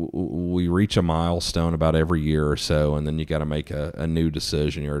know, we reach a milestone about every year or so, and then you got to make a new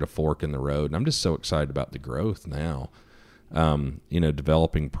decision. You're at a fork in the road. And I'm just so excited about the growth now. You know,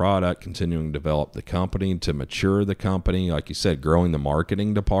 developing product, continuing to develop the company, to mature the company, like you said, growing the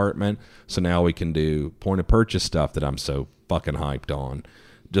marketing department. So now we can do point of purchase stuff that I'm so fucking hyped on,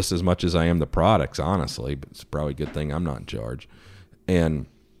 just as much as I am the products, honestly. But it's probably a good thing I'm not in charge. And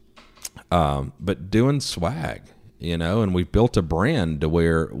but doing swag, you know, and we've built a brand to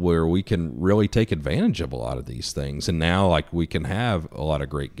where we can really take advantage of a lot of these things. And now like we can have a lot of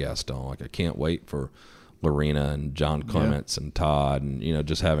great guests on. Like I can't wait for Lorena and John Clements and Todd, and, you know,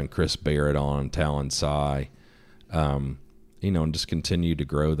 just having Chris Barrett on, Talon Sai, you know, and just continue to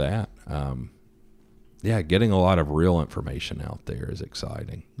grow that. Yeah, getting a lot of real information out there is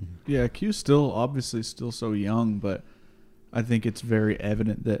exciting. Yeah, Q's still obviously still so young, but I think it's very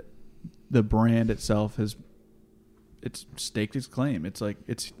evident that the brand itself it's staked its claim. It's like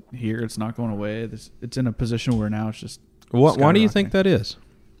it's here, it's not going away. It's in a position where now it's just Why do you skyrocketing. think that is?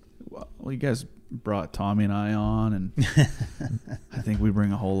 Well, you guys brought Tommy and I on, and I think we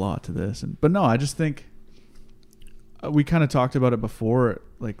bring a whole lot to this. But no, I just think we kind of talked about it before,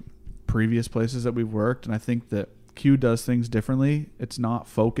 like previous places that we've worked, and I think that Q does things differently. It's not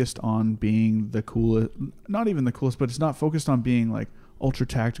focused on being the coolest, not even the coolest, but it's not focused on being like ultra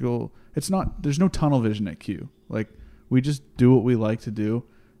tactical. It's not. There's no tunnel vision at Q. Like we just do what we like to do,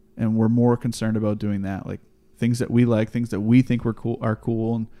 and we're more concerned about doing that, like things that we like, things that we think are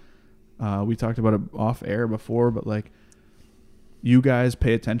cool, and we talked about it off air before, but like you guys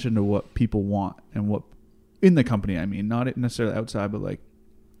pay attention to what people want and what in the company. I mean, not necessarily outside, but like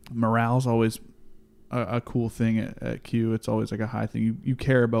morale's always a cool thing at Q. It's always like a high thing. You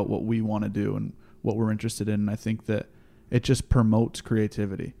care about what we want to do and what we're interested in. And I think that it just promotes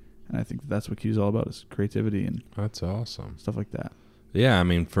creativity. And I think that's what Q's all about, is creativity and That's awesome. stuff like that. Yeah, I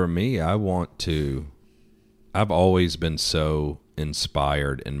mean, for me, I've always been so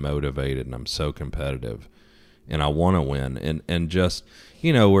inspired and motivated, and I'm so competitive, and I want to win. And just,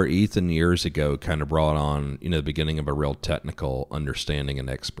 you know, where Ethan years ago kind of brought on, you know, the beginning of a real technical understanding and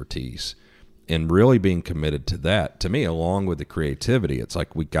expertise, and really being committed to that, to me, along with the creativity, it's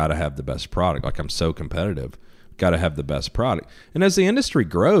like we got to have the best product. Like I'm so competitive, got to have the best product. And as the industry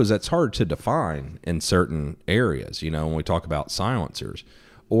grows, that's hard to define in certain areas. You know, when we talk about silencers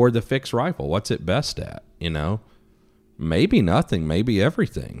or the fixed rifle, what's it best at? You know, maybe nothing, maybe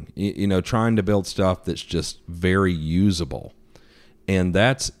everything. You know, trying to build stuff that's just very usable. And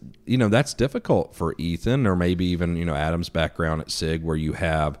that's, you know, that's difficult for Ethan, or maybe even, you know, Adam's background at SIG, where you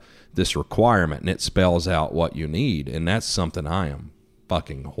have this requirement and it spells out what you need. And that's something I am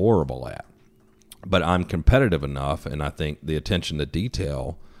fucking horrible at. But I'm competitive enough, and I think the attention to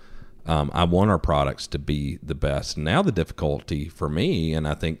detail, I want our products to be the best. Now the difficulty for me, and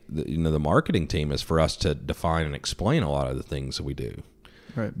I think you know the marketing team, is for us to define and explain a lot of the things that we do.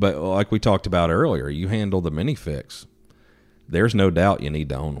 Right. But like we talked about earlier, you handle the mini fix. There's no doubt you need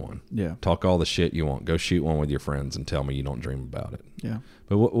to own one. Yeah. Talk all the shit you want. Go shoot one with your friends and tell me you don't dream about it. Yeah.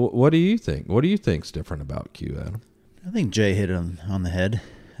 But what do you think? What do you think's different about Q, Adam? I think Jay hit it on the head.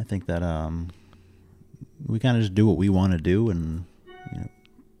 I think that we kind of just do what we want to do, and you know,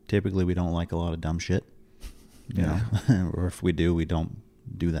 typically we don't like a lot of dumb shit. You know, or if we do, we don't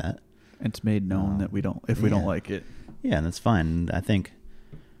do that. It's made known that we don't if we don't like it. Yeah, and that's fine. And I think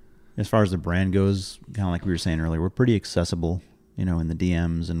as far as the brand goes, kind of like we were saying earlier, we're pretty accessible, you know, in the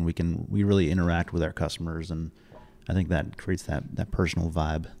DMs, and we really interact with our customers, and I think that creates that personal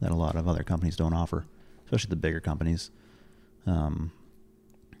vibe that a lot of other companies don't offer, especially the bigger companies. I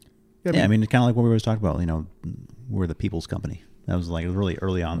mean, it's kind of like what we always talk about. You know, we're the people's company. That was like a really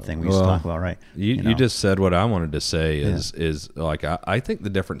early on thing we used to talk about, right? You just said what I wanted to say is like I think the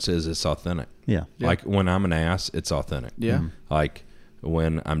difference is it's authentic. Yeah. Like when I'm an ass, it's authentic. Yeah. Mm-hmm. Like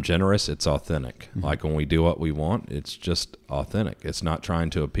when I'm generous, it's authentic. Like when we do what we want, it's just authentic. It's not trying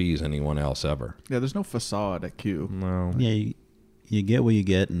to appease anyone else ever. Yeah, there's no facade at Q. No. Yeah, you get what you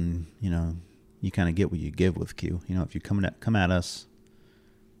get, and you know, you kind of get what you give with Q. You know, if you come at us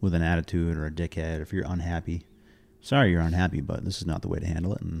with an attitude or a dickhead, if you're unhappy, sorry you're unhappy, but this is not the way to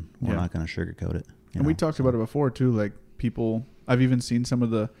handle it, and we're not going to sugarcoat it. And we talked about it before too. Like people, I've even seen some of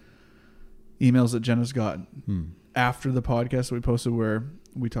the emails that Jenna's got after the podcast that we posted, where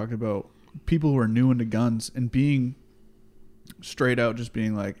we talked about people who are new into guns and being straight out, just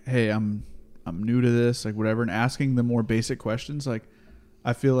being like, "Hey, I'm new to this," like whatever, and asking the more basic questions. Like,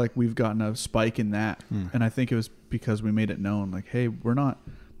 I feel like we've gotten a spike in that, and I think it was because we made it known, like, hey, we're not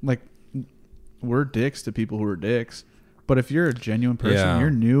like we're dicks to people who are dicks. But if you're a genuine person,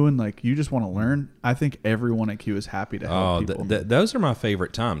 you're new and like you just want to learn, I think everyone at Q is happy to help people. Those are my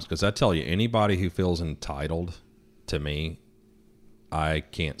favorite times because I tell you, anybody who feels entitled to me, I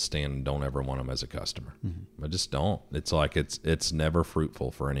can't stand and don't ever want them as a customer. I just don't. It's like it's never fruitful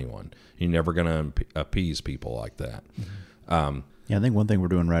for anyone. You're never going to appease people like that. Yeah, I think one thing we're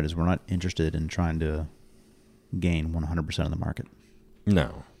doing right is we're not interested in trying to gain 100% of the market.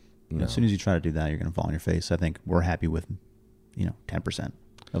 No. As soon as you try to do that, you're going to fall on your face. I think we're happy with, 10%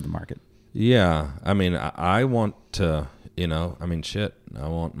 of the market. Yeah. I mean, I want to, shit, I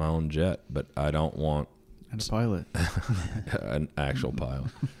want my own jet, but I don't want... And a pilot. An actual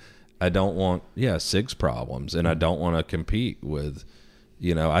pilot. I don't want, SIG's problems, and I don't want to compete with,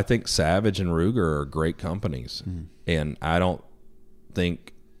 I think Savage and Ruger are great companies, and I don't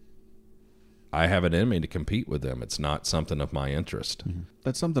think I have it in me to compete with them. It's not something of my interest.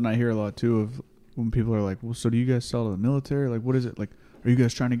 That's something I hear a lot too, of when people are like, well, so do you guys sell to the military? Like, what is it? Like, are you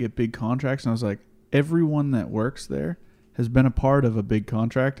guys trying to get big contracts? And I was like, everyone that works there has been a part of a big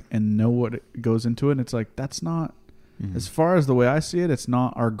contract and know what goes into it. And it's like, that's not, as far as the way I see it, it's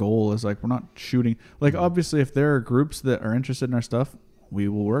not our goal. Is like, we're not shooting. Like, obviously, if there are groups that are interested in our stuff, we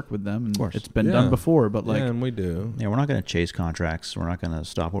will work with them. And it's been done before, but like, and we do. Yeah, we're not going to chase contracts. We're not going to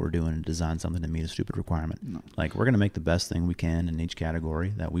stop what we're doing and design something to meet a stupid requirement. No. Like, we're going to make the best thing we can in each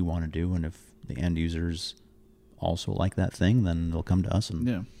category that we want to do. And if the end users also like that thing, then they'll come to us. And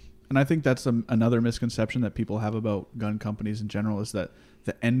And I think that's another misconception that people have about gun companies in general, is that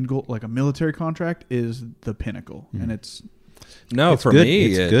the end goal, like a military contract, is the pinnacle. And it's for good. me,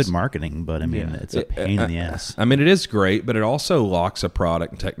 it's good marketing, but I mean, it's a pain in the ass. I mean, it is great, but it also locks a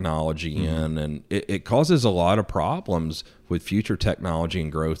product and technology in, and it causes a lot of problems with future technology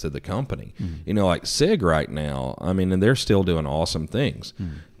and growth of the company. Like SIG right now, I mean, and they're still doing awesome things,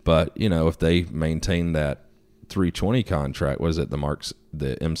 but if they maintain that 320 contract, was it the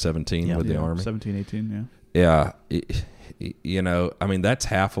M17 with the Army? 17, 18, Yeah. I mean, that's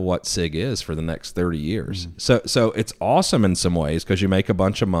half of what SIG is for the next 30 years. So it's awesome in some ways because you make a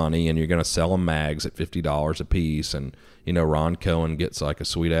bunch of money and you're going to sell them mags at $50 a piece. And, Ron Cohen gets like a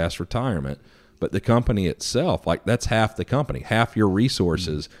sweet ass retirement. But the company itself, like that's half the company. Half your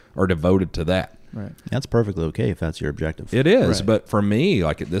resources are devoted to that. Right. That's perfectly okay if that's your objective. It is. Right. But for me,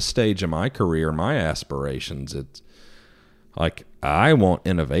 like at this stage of my career, my aspirations, it's like I want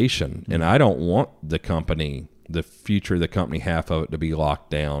innovation and I don't want the future of the company, half of it to be locked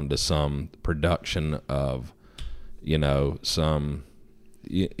down to some production of, some,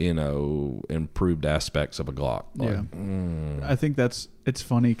 improved aspects of a Glock. I think it's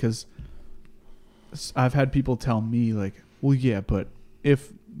funny because I've had people tell me like, well, yeah, but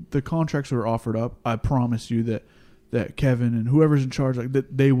if the contracts were offered up, I promise you that Kevin and whoever's in charge, like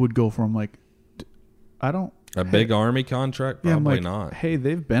that, they would go for them. Like, I don't. A big Army contract? Probably not. Hey,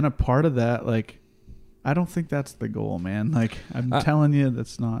 they've been a part of that. Like, I don't think that's the goal, man. Like, I'm telling you,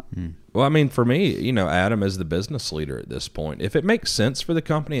 that's not. Well, I mean, for me, Adam is the business leader at this point. If it makes sense for the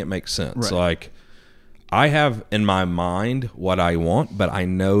company, it makes sense. Right. Like, I have in my mind what I want, but I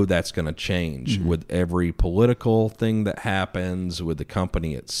know that's going to change with every political thing that happens, with the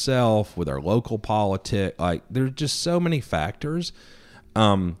company itself, with our local politics. Like, there's just so many factors.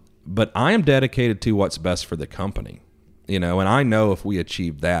 But I am dedicated to what's best for the company, and I know if we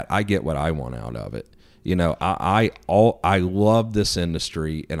achieve that, I get what I want out of it. You know, I love this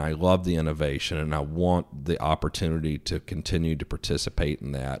industry and I love the innovation and I want the opportunity to continue to participate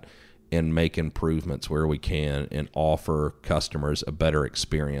in that and make improvements where we can and offer customers a better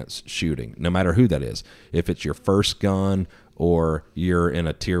experience shooting, no matter who that is. If it's your first gun or you're in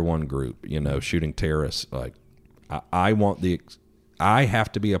a tier 1 group, you know, shooting terrorists, like I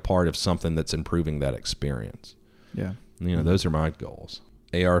have to be a part of something that's improving that experience. Yeah. You know, those are my goals.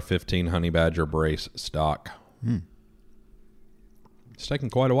 AR-15 Honey Badger brace stock. It's taken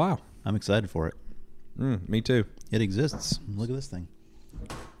quite a while. I'm excited for it. Me too. It exists. Look at this thing.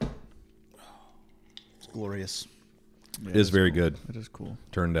 It's glorious. Yeah, It is very good. It is cool.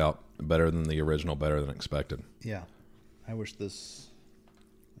 Turned out better than the original, better than expected. Yeah. I wish this...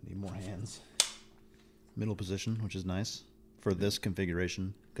 I need more hands. Middle position, which is nice for this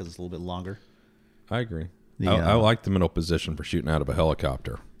configuration because it's a little bit longer. I agree. The, I like the middle position for shooting out of a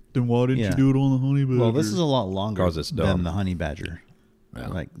helicopter. Then why didn't Yeah. you do it on the Honey Badger? Well, this is a lot longer 'Cause it's than dumb. the Honey Badger. Yeah.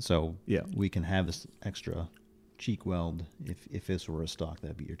 Like, so Yeah. we can have this extra cheek weld. If this were a stock,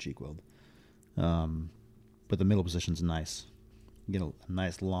 that'd be your cheek weld. But the middle position's nice. You get a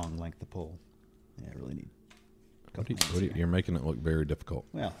nice long length to pull. Yeah, I really need a couple hands here. You're making it look very difficult.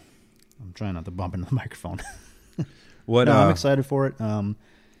 Well, I'm trying not to bump into the microphone. What? No, I'm excited for it.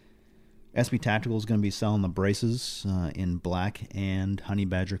 SB Tactical is going to be selling the braces in black and Honey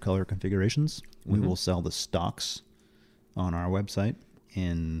Badger color configurations. We will sell the stocks on our website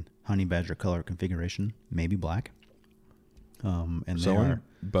in Honey Badger color configuration, maybe black. And they Selling are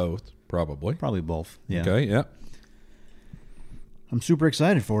both, probably. probably both. Yeah. Okay, yeah. I'm super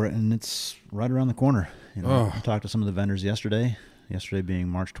excited for it, and it's right around the corner. You know, Oh. I talked to some of the vendors yesterday being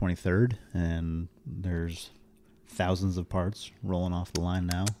March 23rd, and there's thousands of parts rolling off the line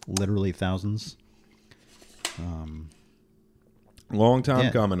now, literally thousands. Long time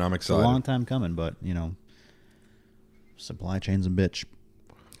Yeah, coming. I'm It's a excited. long time coming, but, you know, supply chain's a bitch.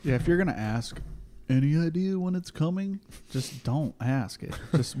 Yeah, if you're gonna ask, any idea when it's coming? Just don't ask it.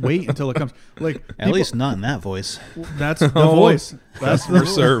 Just wait until it comes. Like At people- least not in that voice. that's the Oh, voice. That's Customer the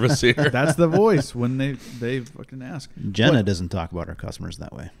service here. That's the voice when they fucking ask. Jenna But- doesn't talk about her customers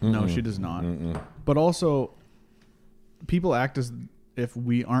that way. No, she does not. But also, people act as if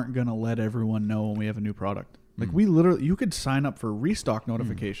we aren't gonna let everyone know when we have a new product. Like we literally, you could sign up for restock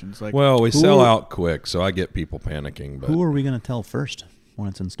notifications. Like, Well, we Who- sell out quick, so I get people panicking. But Who are we going to tell first when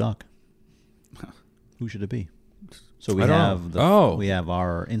it's in stock? Who should it be? So we I don't have know. we have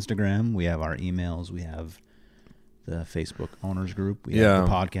our Instagram, we have our emails, we have the Facebook owners group, we have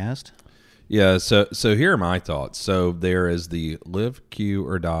the podcast. yeah, so here are my thoughts. So there is the Live Q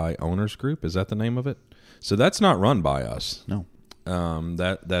or Die Owners Group. Is that the name of it? So that's not run by us. No,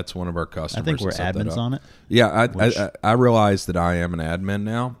 That's one of our customers. I think we're that set that admins up. on it. Yeah, which- I realize that I am an admin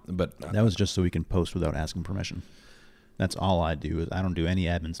now, but That was just so we can post without asking permission. That's all I do. Is I don't do any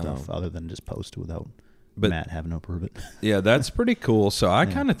admin stuff other than just post without But- Matt having to approve it. yeah, that's pretty cool. So I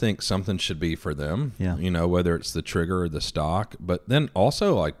kind of think something should be for them. Yeah. You know, whether it's the trigger or the stock, but then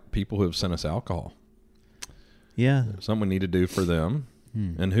also like people who have sent us alcohol. Yeah. Something we need to do for them.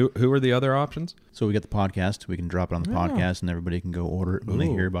 And who are the other options? So we get the podcast. We can drop it on the podcast, and everybody can go order it when they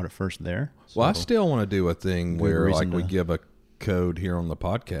Ooh. hear about it first there. Well, I So- still want to do a thing Good where reason like we to- give a code here on the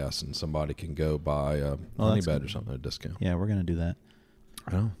podcast and somebody can go buy a honey that's badger or good. something at a discount. Yeah, we're gonna do that.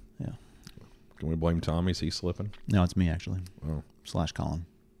 Oh. Yeah. Can we blame Tommy? Is he slipping? No, it's me actually. Oh. / Colin.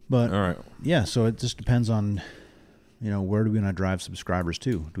 But All right. yeah, so it just depends on, where do we want to drive subscribers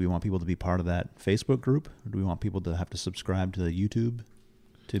to? Do we want people to be part of that Facebook group? Or do we want people to have to subscribe to the YouTube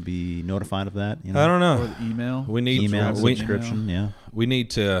to be notified of that? I don't or know. the email. We need Email we, subscription. Yeah. we need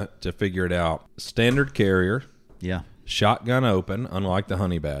to figure it out. Standard carrier, Yeah. shotgun open, unlike the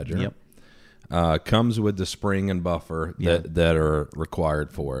honey badger. Yep. Comes with the spring and buffer Yeah. that are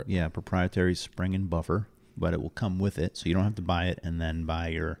required for it. Yeah. Proprietary spring and buffer, but it will come with it, so you don't have to buy it and then buy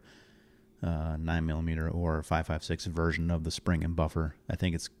your 9mm or 5.56 version of the spring and buffer. I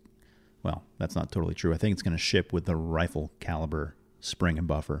think that's not totally true. I think it's going to ship with the rifle caliber spring and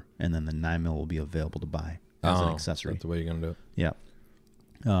buffer, and then the 9mm will be available to buy as an accessory. That's the way you're gonna do it. Yeah.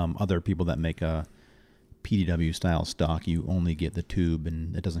 Other people that make a PDW style stock, you only get the tube,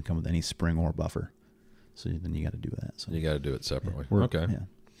 and it doesn't come with any spring or buffer. So then you got to do that. So You got to do it separately. we're- Okay. Yeah.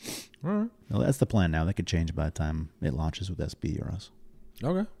 All right. Well, that's the plan now. That could change by the time it launches with SB or us.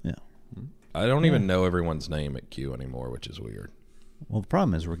 Okay. Yeah. I don't even know everyone's name at Q anymore, which is weird. Well, the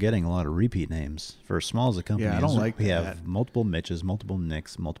problem is we're getting a lot of repeat names. For as small as a company Yeah, I don't is, like we that. have multiple Mitches, multiple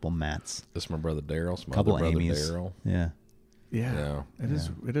Nicks, multiple Matts, This is my brother Daryl. This is my couple other brother Amy's. Daryl. Yeah. Yeah, Yeah.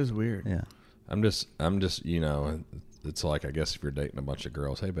 It is weird. Yeah. I'm just it's like, I guess if you're dating a bunch of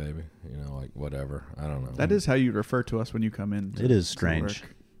girls, hey baby, like whatever. I don't know. That is how you refer to us when you come in. It is to strange,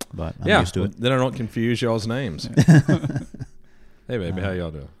 work. but I'm yeah. used to it. Then I don't confuse y'all's names. Hey baby, how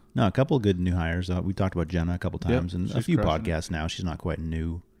y'all doing? No, a couple of good new hires. We talked about Jenna a couple times, and a she's few crushing podcasts now. She's not quite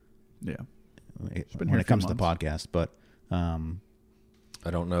new Yeah. been here when a it few comes to the months. podcast, but I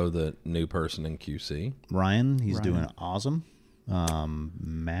don't know the new person in QC. Ryan, he's Ryan. doing awesome.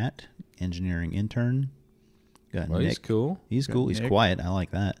 Matt, engineering intern. Got Well, Nick. he's cool. He's Got cool. He's Nick. quiet. I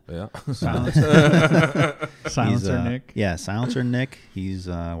like that. Yeah. Silencer He's, Nick. Yeah, Silencer Nick. He's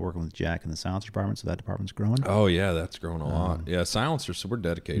working with Jack in the Silencer department, so that department's growing. Oh yeah, that's grown a lot. Yeah, silencers. So we're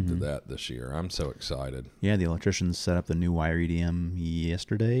dedicated Mm-hmm. to that this year. I'm so excited. Yeah, the electricians set up the new wire EDM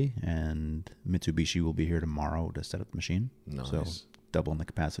yesterday, and Mitsubishi will be here tomorrow to set up the machine. So Nice. doubling the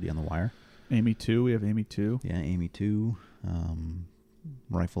capacity on the wire. Amy 2. We have Amy 2. Yeah, Amy 2,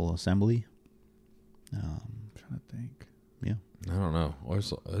 rifle assembly. I'm trying to think. Yeah, I don't know.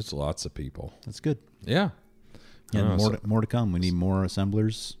 There's lots of people. that's good. Yeah. Yeah, I know, more to come. We need more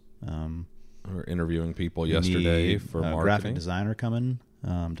assemblers. We're interviewing people We yesterday need for a marketing. graphic designer coming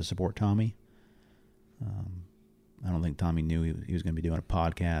to support Tommy. I don't think Tommy knew he was going to be doing a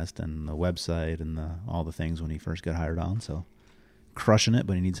podcast and the website and all the things when he first got hired on. So crushing it,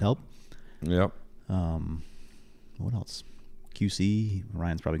 but he needs help. Yep. What else? QC.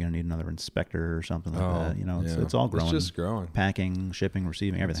 Ryan's probably going to need another inspector or something like that. yeah. It's all growing. It's just growing. Packing, shipping,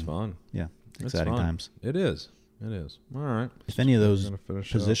 receiving, everything. It's fun. Yeah, It's exciting fun. times. It is. It is. All right. If any of those Gonna finish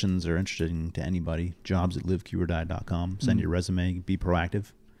up. positions are interesting to anybody, jobs@liveqordie.com. Send your resume. Be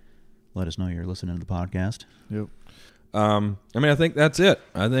proactive. Let us know you're listening to the podcast. Yep. I think that's it.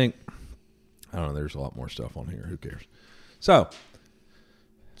 I don't know. There's a lot more stuff on here. Who cares? So,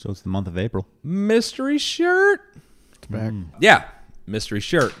 So it's the month of April. mystery shirt. It's back. Yeah. Mystery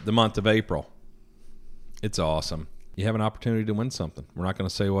shirt, the month of April. It's awesome. You have an opportunity to win something. We're not going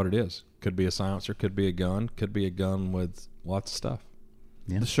to say what it is. Could be a silencer, could be a gun, could be a gun with lots of stuff.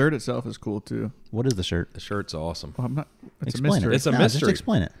 Yeah. The shirt itself is cool too. What is the shirt? The shirt's awesome. Well, I'm not. It's Explain a mystery. it. It's a Nah, mystery. Just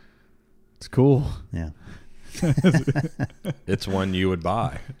explain it. It's cool. Yeah. It's one you would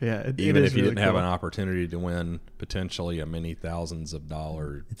buy. Yeah. It Even is if you really didn't have cool. an opportunity to win potentially a many thousands of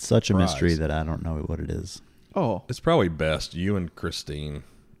dollars. It's such a mystery prize. that I don't know what it is. Oh, It's probably best you and Christine,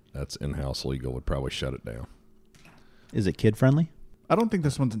 that's in-house legal, would probably shut it down. Is it kid friendly? I don't think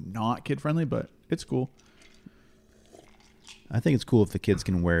this one's not kid friendly, but it's cool. I think it's cool if the kids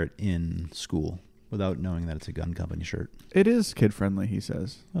can wear it in school without knowing that it's a gun company shirt. It is kid friendly, he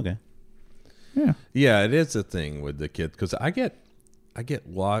says. Okay. Yeah. Yeah, it is a thing with the kids because I get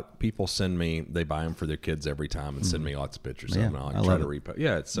people send me, they buy them for their kids every time and send me lots of pictures Yeah, of them. And I I try love to it. repost.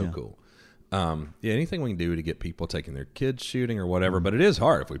 Yeah, it's so Yeah. cool. Anything we can do to get people taking their kids shooting or whatever, but it is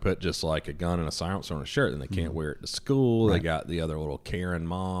hard if we put just like a gun and a silencer on a shirt, and they can't wear it to school. They Right. got the other little Karen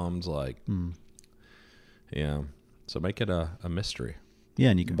moms, yeah. So make it a mystery. Yeah,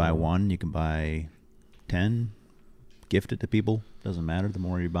 and you can buy one, you can buy 10, gift it to people. Doesn't matter. The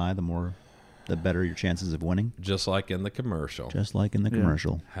more you buy, the better your chances of winning. Just like in the commercial. Just like in the Yeah.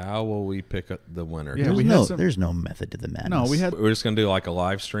 commercial. How will we pick the winner? Yeah, There's we had no, some- there's no method to the madness. No, we had. We're just gonna do like a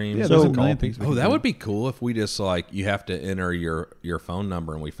live stream. Yeah, there's a call million things people. we Oh, can that do. would be cool if we just like you have to enter your phone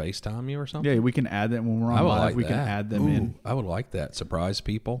number and we FaceTime you or something. Yeah, we can add them when we're I on would live. like We that. can add them Ooh, in. I would like that. Surprise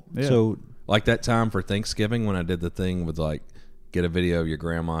people. Yeah. So Like that time for Thanksgiving when I did the thing with like get a video of your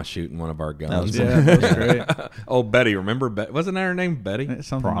grandma shooting one of our guns. was yeah, that was great. Oh, Betty, remember wasn't that her name Betty?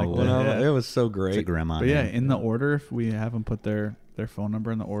 Something Probably. like that. It Yeah. was so it's a great. grandma. But yeah, name. in the order, if we have them put their phone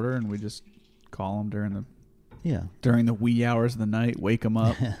number in the order, and we just call them Yeah. during the wee hours of the night, wake them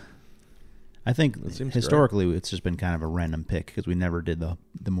up. I think That seems historically it's just been kind of a random pick because we never did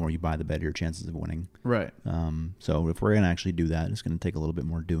the more you buy, the better your chances of winning. Right. So if we're going to actually do that, it's going to take a little bit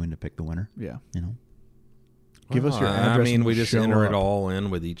more doing to pick the winner, Yeah. you know? Give us your I address mean, and we we'll just show enter it up. all in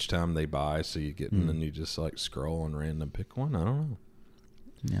with each time they buy, so you get and then you just like scroll and random pick one. I don't know.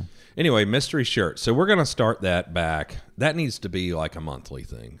 Yeah. Anyway, mystery shirt. So we're gonna start that back. That needs to be like a monthly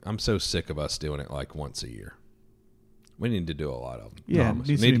thing. I'm so sick of us doing it like once a year. We need to do a lot of them. Yeah, Promise.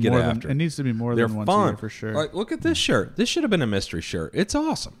 it needs, We need to be get more after than, it needs to be more They're than once a fun year for sure. Like, look at this shirt. This should have been a mystery shirt. It's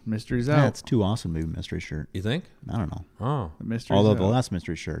awesome. Mystery's Yeah, out. it's too awesome to be a mystery shirt. You think? I don't know. Oh, The mystery's Although out. the last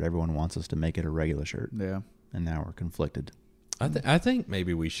mystery shirt, everyone wants us to make it a regular shirt, Yeah. and now we're conflicted. I think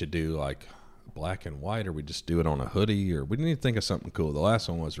maybe we should do like black and white, or we just do it on a hoodie, or we need to think of something cool. The last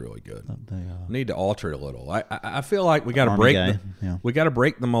one was really good. Need to alter it a little. I feel like we got to Army break guy, yeah. we got to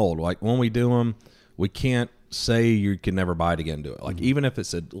break the mold. Like when we do them, we can't say you can never buy it again. Do it. Like even if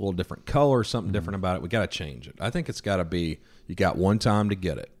it's a little different color or something different about it, we got to change it. I think it's got to be you got one time to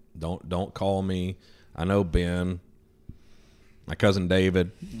get it. Don't call me. I know Ben my cousin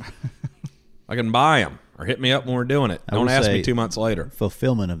David. I can buy them or hit me up when we're doing it. I Don't would ask me say 2 months later.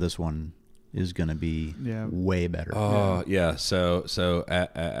 Fulfillment of this one is going to be Yeah. way better. Oh yeah. So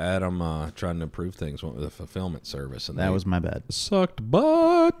Adam trying to improve things went with a fulfillment service, and that they was my bad. sucked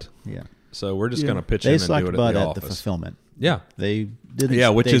butt. Yeah. So we're just Yeah. gonna pitch They in and sucked do it butt at the at the office. fulfillment. Yeah. They didn't. Yeah,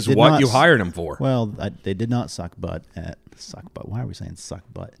 which they is did what not you s- hired him for. Well, they did not suck butt at suck butt. Why are we saying suck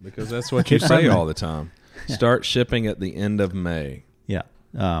butt? Because that's what you say all the time. Start shipping at the end of May. Yeah.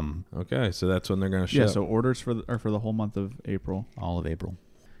 Okay, so that's when they're going to ship. Yeah, so orders are for the whole month of April. All of April.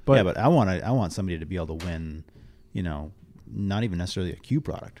 But- yeah, but I want somebody to be able to win, not even necessarily a Q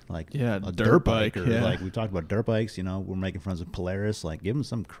product, like Yeah, a dirt bike, bike, or yeah. like we talked about dirt bikes. We're making friends with Polaris. Like, give them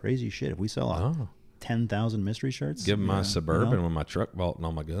some crazy shit. If we sell 10,000 mystery shirts, Give them my Yeah. Suburban with my truck vault and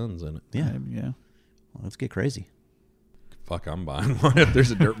all my guns in it. yeah, Yeah. well, let's get crazy. Fuck, I'm buying one if there's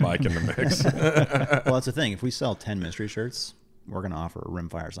a dirt bike in the mix. Well, that's the thing. If we sell 10 mystery shirts, we're going to offer a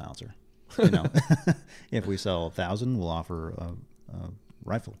rimfire silencer. If we sell 1,000, we'll offer a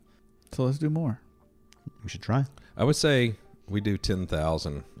rifle. So let's do more. We should try. I would say we do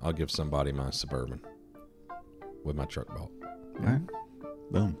 10,000. I'll give somebody my Suburban with my truck vault. All right.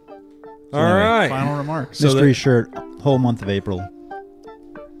 Boom. All right. Final remarks. So Mystery that- shirt, whole month of April.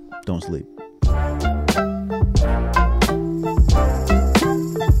 Don't sleep.